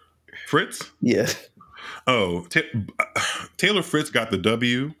Taylor? Fritz? Yeah. Oh, Taylor Fritz got the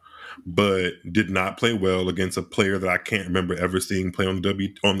W, but did not play well against a player that I can't remember ever seeing play on the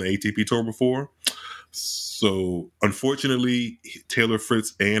ATP Tour before. So, unfortunately, Taylor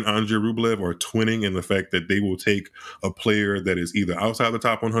Fritz and Andre Rublev are twinning in the fact that they will take a player that is either outside the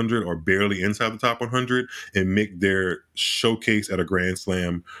top 100 or barely inside the top 100 and make their showcase at a Grand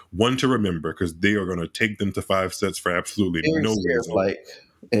Slam one to remember, because they are going to take them to 5 sets for absolutely no reason. Like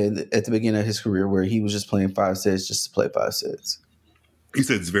at the beginning of his career, where he was just playing 5 sets just to play 5 sets. He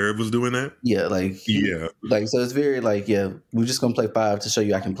said Zverev was doing that? Yeah, so it's very we're just gonna play 5 to show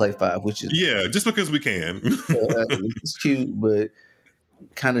you I can play 5, which is just because we can. It's cute, but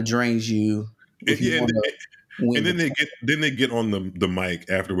kind of drains you. And then they get on the mic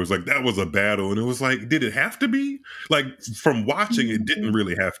afterwards, like, that was a battle, and it was like, did it have to be? Like, from watching, it didn't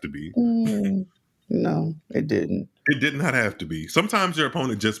really have to be. No, it didn't. It did not have to be. Sometimes your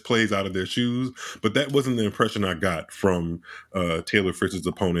opponent just plays out of their shoes, but that wasn't the impression I got from Taylor Fritz's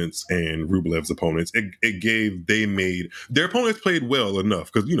opponents and Rublev's opponents. Their opponents played well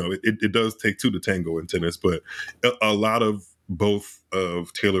enough, because it does take 2 to tango in tennis, but a lot of both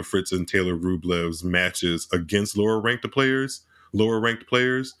of Taylor Fritz and Taylor Rublev's matches against lower ranked players,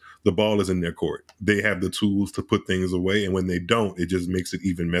 the ball is in their court. They have the tools to put things away, and when they don't, it just makes it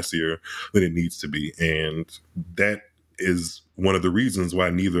even messier than it needs to be. And that is one of the reasons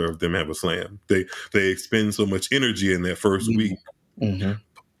why neither of them have a slam. They expend so much energy in that first week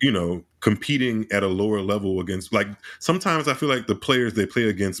competing at a lower level against, like, sometimes I feel like the players they play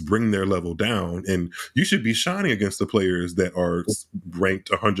against bring their level down, and you should be shining against the players that are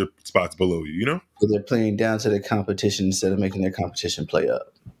ranked 100 spots below you, So they're playing down to their competition instead of making their competition play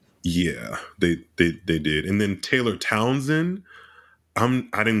up. Yeah, they did. And then Taylor Townsend,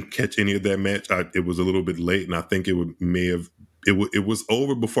 I didn't catch any of that match. It was a little bit late, and I think it was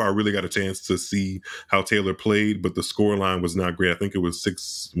over before I really got a chance to see how Taylor played. But the scoreline was not great. I think it was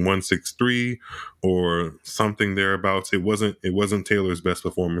 6-1, 6-3, or something thereabouts. It wasn't Taylor's best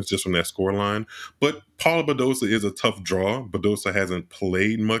performance just from that scoreline. But Paula Badosa is a tough draw. Badosa hasn't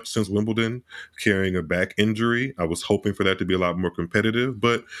played much since Wimbledon, carrying a back injury. I was hoping for that to be a lot more competitive.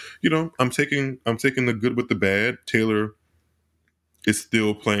 But I'm taking the good with the bad. Taylor is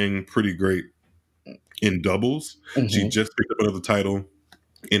still playing pretty great in doubles. Mm-hmm. She just picked up another title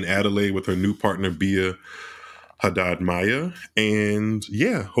in Adelaide with her new partner, Bia Haddad Maya. And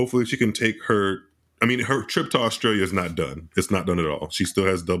yeah, hopefully she can take her trip to Australia is not done. It's not done at all. She still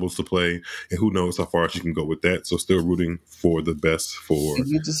has doubles to play, and who knows how far she can go with that. So still rooting for the best for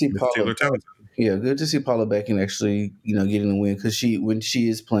good to see Taylor Townsend. Yeah, good to see Paula back and actually, getting the win, because when she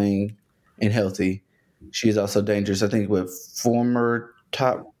is playing and healthy, she is also dangerous. I think with former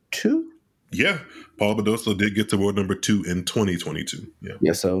top 2. Yeah, Paula Badosa did get to world number 2 in 2022.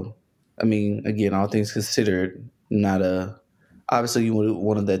 Yeah. So, again, all things considered, obviously you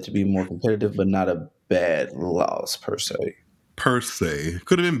wanted that to be more competitive, but not a bad loss per se.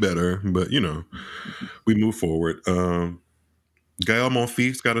 Could have been better, but we move forward. Gael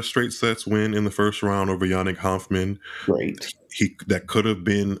Monfils got a straight sets win in the first round over Yannick Hanfmann. Great. That could have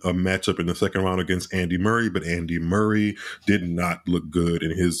been a matchup in the second round against Andy Murray, but Andy Murray did not look good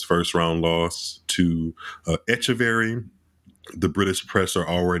in his first round loss to Echeverry. The British press are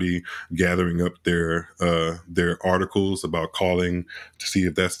already gathering up their articles about calling to see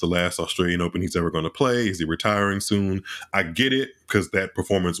if that's the last Australian Open he's ever going to play. Is he retiring soon? I get it, because that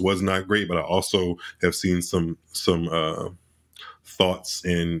performance was not great, but I also have seen some thoughts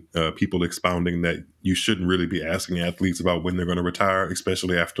and people expounding that you shouldn't really be asking athletes about when they're going to retire,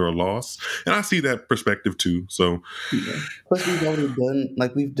 especially after a loss. And I see that perspective too. So, plus we've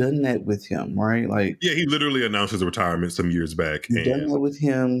done that with him, right? Like, yeah, he literally announced his retirement some years back. We've done that with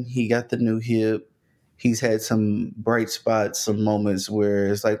him. He got the new hip. He's had some bright spots, some moments where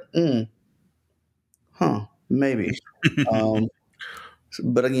it's like, maybe.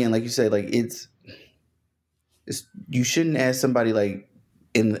 But again, like you said, like it's you shouldn't ask somebody like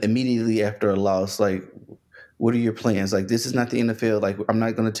immediately after a loss, like, what are your plans? Like, this is not the NFL. Like, I'm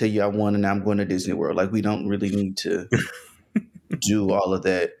not going to tell you I won and now I'm going to Disney World. Like, we don't really need to do all of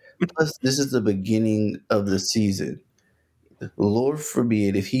that. Plus, this is the beginning of the season. Lord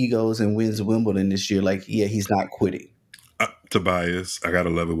forbid if he goes and wins Wimbledon this year, like, yeah, he's not quitting. Tobias, I got to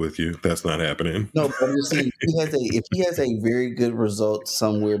level with you. That's not happening. No, but I'm just saying, if he has a very good result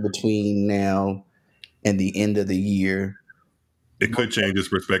somewhere between now and the end of the year, it could change his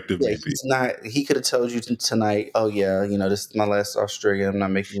perspective. Yeah, maybe he could have told you tonight, oh yeah, this is my last Australia. I'm not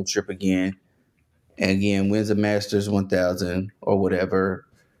making the trip again. And again, wins a Masters 1000 or whatever,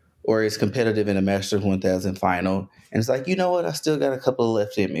 or is competitive in a Masters 1000 final. And it's like, you know what? I still got a couple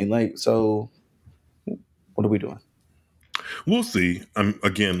left in me. Like, so what are we doing? We'll see.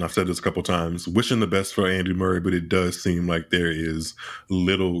 Again, I've said this a couple times, wishing the best for Andy Murray, but it does seem like there is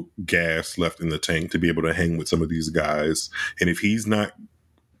little gas left in the tank to be able to hang with some of these guys. And if he's not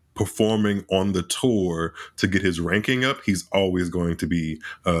performing on the tour to get his ranking up, he's always going to be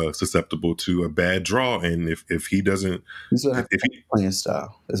susceptible to a bad draw. And if he doesn't, he's going to have to change his playing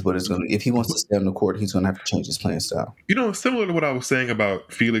style is what it's going to. If he wants to stay on the court, he's going to have to change his playing style. Similar to what I was saying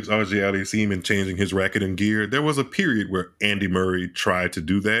about Felix Auger-Aliassime and changing his racket and gear, there was a period where Andy Murray tried to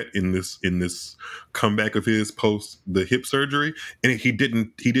do that in this comeback of his post the hip surgery, and he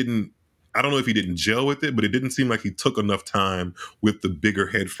didn't. I don't know if he didn't gel with it, but it didn't seem like he took enough time with the bigger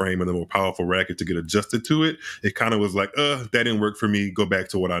head frame and the more powerful racket to get adjusted to it. It kind of was like, that didn't work for me. Go back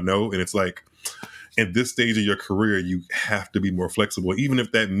to what I know. And it's like, at this stage of your career, you have to be more flexible, even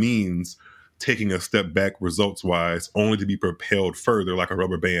if that means taking a step back results-wise, only to be propelled further like a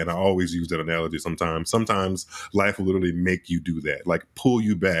rubber band. I always use that analogy sometimes. Sometimes life will literally make you do that, like pull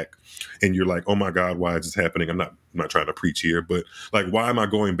you back, and you're like, oh my God, why is this happening? I'm not trying to preach here, but like, why am I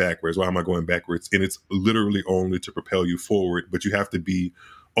going backwards? Why am I going backwards? And it's literally only to propel you forward, but you have to be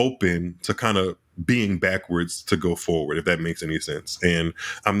open to kind of being backwards to go forward, if that makes any sense. And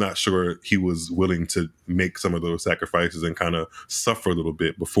I'm not sure he was willing to make some of those sacrifices and kind of suffer a little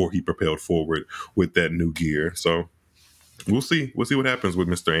bit before he propelled forward with that new gear. So we'll see what happens with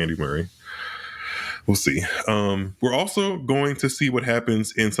Mr. Andy Murray. We'll see. We're also going to see what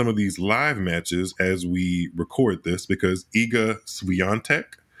happens in some of these live matches as we record this, because Iga Swiatek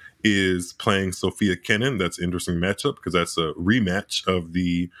is playing Sofia Kenin. That's an interesting matchup because that's a rematch of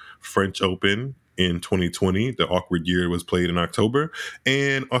the French Open in 2020. The awkward year was played in October.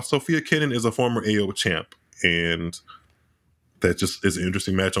 And Sofia Kenin is a former AO champ. And that just is an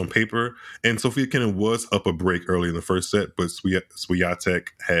interesting match on paper. And Sofia Kenin was up a break early in the first set, but Swiatek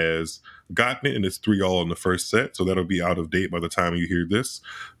has gotten it, and it's 3-all in the first set. So that'll be out of date by the time you hear this.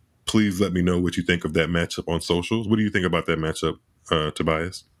 Please let me know what you think of that matchup on socials. What do you think about that matchup,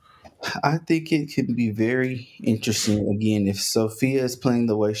 Tobias? I think it could be very interesting. Again, if Sofia is playing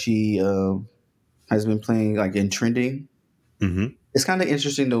the way she has been playing, like in trending, it's kind of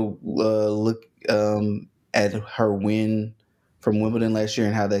interesting to look at her win from Wimbledon last year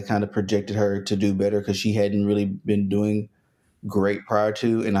and how that kind of projected her to do better, because she hadn't really been doing great prior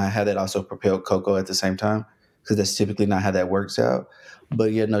to, and I had that also propelled Coco at the same time, because that's typically not how that works out.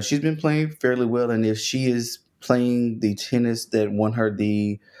 But yeah, no, she's been playing fairly well, and if she is playing the tennis that won her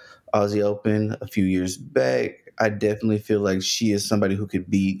the Aussie Open a few years back, I definitely feel like she is somebody who could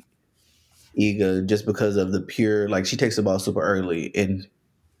beat Iga just because of the pure, like, she takes the ball super early, and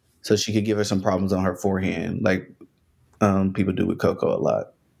so she could give her some problems on her forehand, like people do with Coco a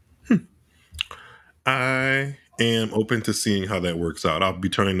lot. I am open to seeing how that works out. I'll be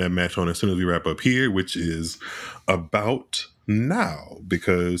turning that match on as soon as we wrap up here, which is about now,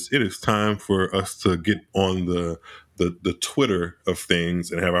 because it is time for us to get on the Twitter of things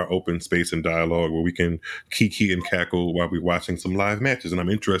and have our open space and dialogue where we can kiki and cackle while we're watching some live matches. And I'm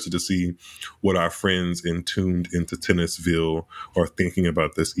interested to see what our friends in Tuned Into Tennisville are thinking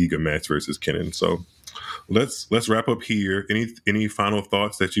about this Iga match versus Kenin. So let's wrap up here. Any final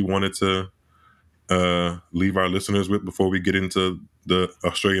thoughts that you wanted to leave our listeners with before we get into the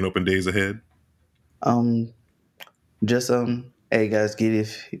Australian Open days ahead? Hey guys,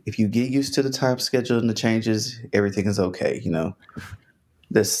 if you get used to the time schedule and the changes, everything is okay. You know,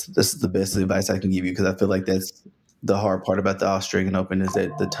 this is the best advice I can give you, because I feel like that's the hard part about the Australian Open, is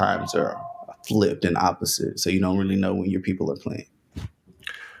that the times are flipped and opposite, so you don't really know when your people are playing.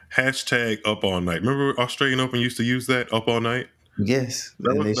 Hashtag up all night. Remember Australian Open used to use that, up all night? Yes.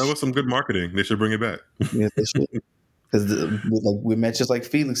 That was some good marketing. They should bring it back. Yeah, they should. Because with matches like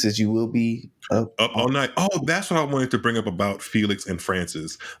Felix's, you will be up all night. Oh, that's what I wanted to bring up about Felix and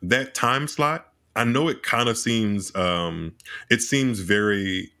Francis. That time slot, I know it kind of seems, it seems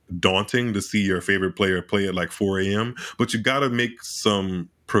very daunting to see your favorite player play at like 4 a.m., but you got to make some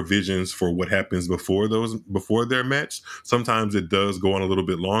provisions for what happens before their match. Sometimes it does go on a little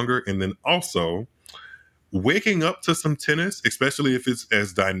bit longer. And then also, waking up to some tennis, especially if it's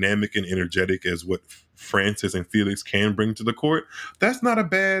as dynamic and energetic as what Francis and Felix can bring to the court, that's not a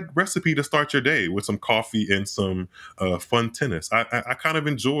bad recipe to start your day, with some coffee and some fun tennis. I kind of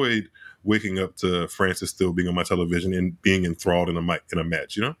enjoyed waking up to Francis still being on my television and being enthralled in a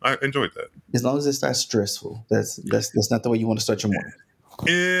match. You know, I enjoyed that. As long as it's not stressful, that's not the way you want to start your morning.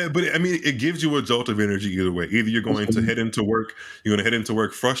 Yeah, but I mean, it gives you a jolt of energy either way. Either you're going to head into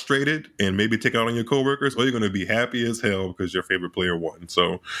work frustrated and maybe take out on your coworkers, or you're going to be happy as hell because your favorite player won.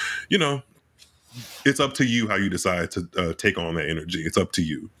 So, you know, it's up to you how you decide to take on that energy. It's up to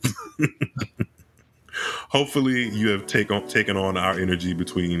you. Hopefully you have taken on our energy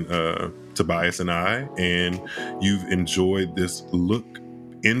between Tobias and I, and you've enjoyed this look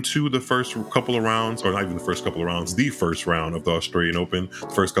into the first couple of rounds, or not even the first couple of rounds, the first round of the Australian Open,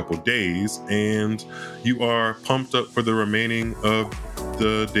 first couple of days, and you are pumped up for the remaining of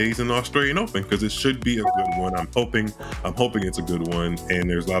the days in the Australian Open, because it should be a good one. I'm hoping it's a good one, and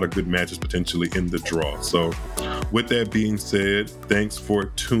there's a lot of good matches potentially in the draw. So with that being said, thanks for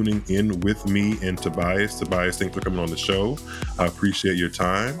tuning in with me and Tobias. Tobias, thanks for coming on the show. I appreciate your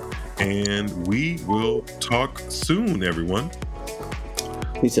time, and we will talk soon, everyone.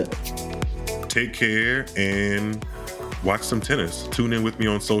 Peace out. Take care and watch some tennis. Tune in with me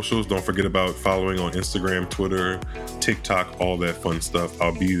on socials. Don't forget about following on Instagram, Twitter, TikTok, all that fun stuff.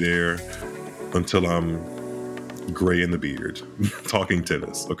 I'll be there until I'm gray in the beard talking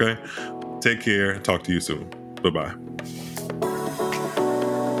tennis. Okay? Take care. Talk to you soon. Bye-bye.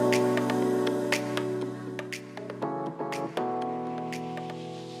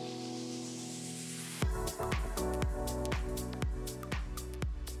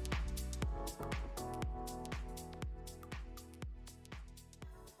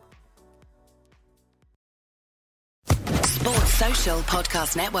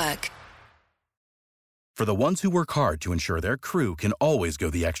 Podcast Network. For the ones who work hard to ensure their crew can always go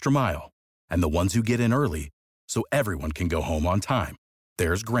the extra mile, and the ones who get in early so everyone can go home on time,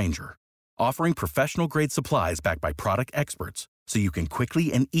 there's Grainger, offering professional-grade supplies backed by product experts so you can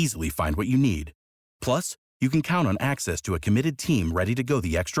quickly and easily find what you need. Plus, you can count on access to a committed team ready to go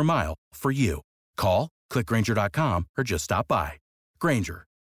the extra mile for you. Call, click Grainger.com, or just stop by. Grainger,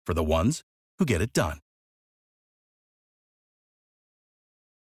 for the ones who get it done.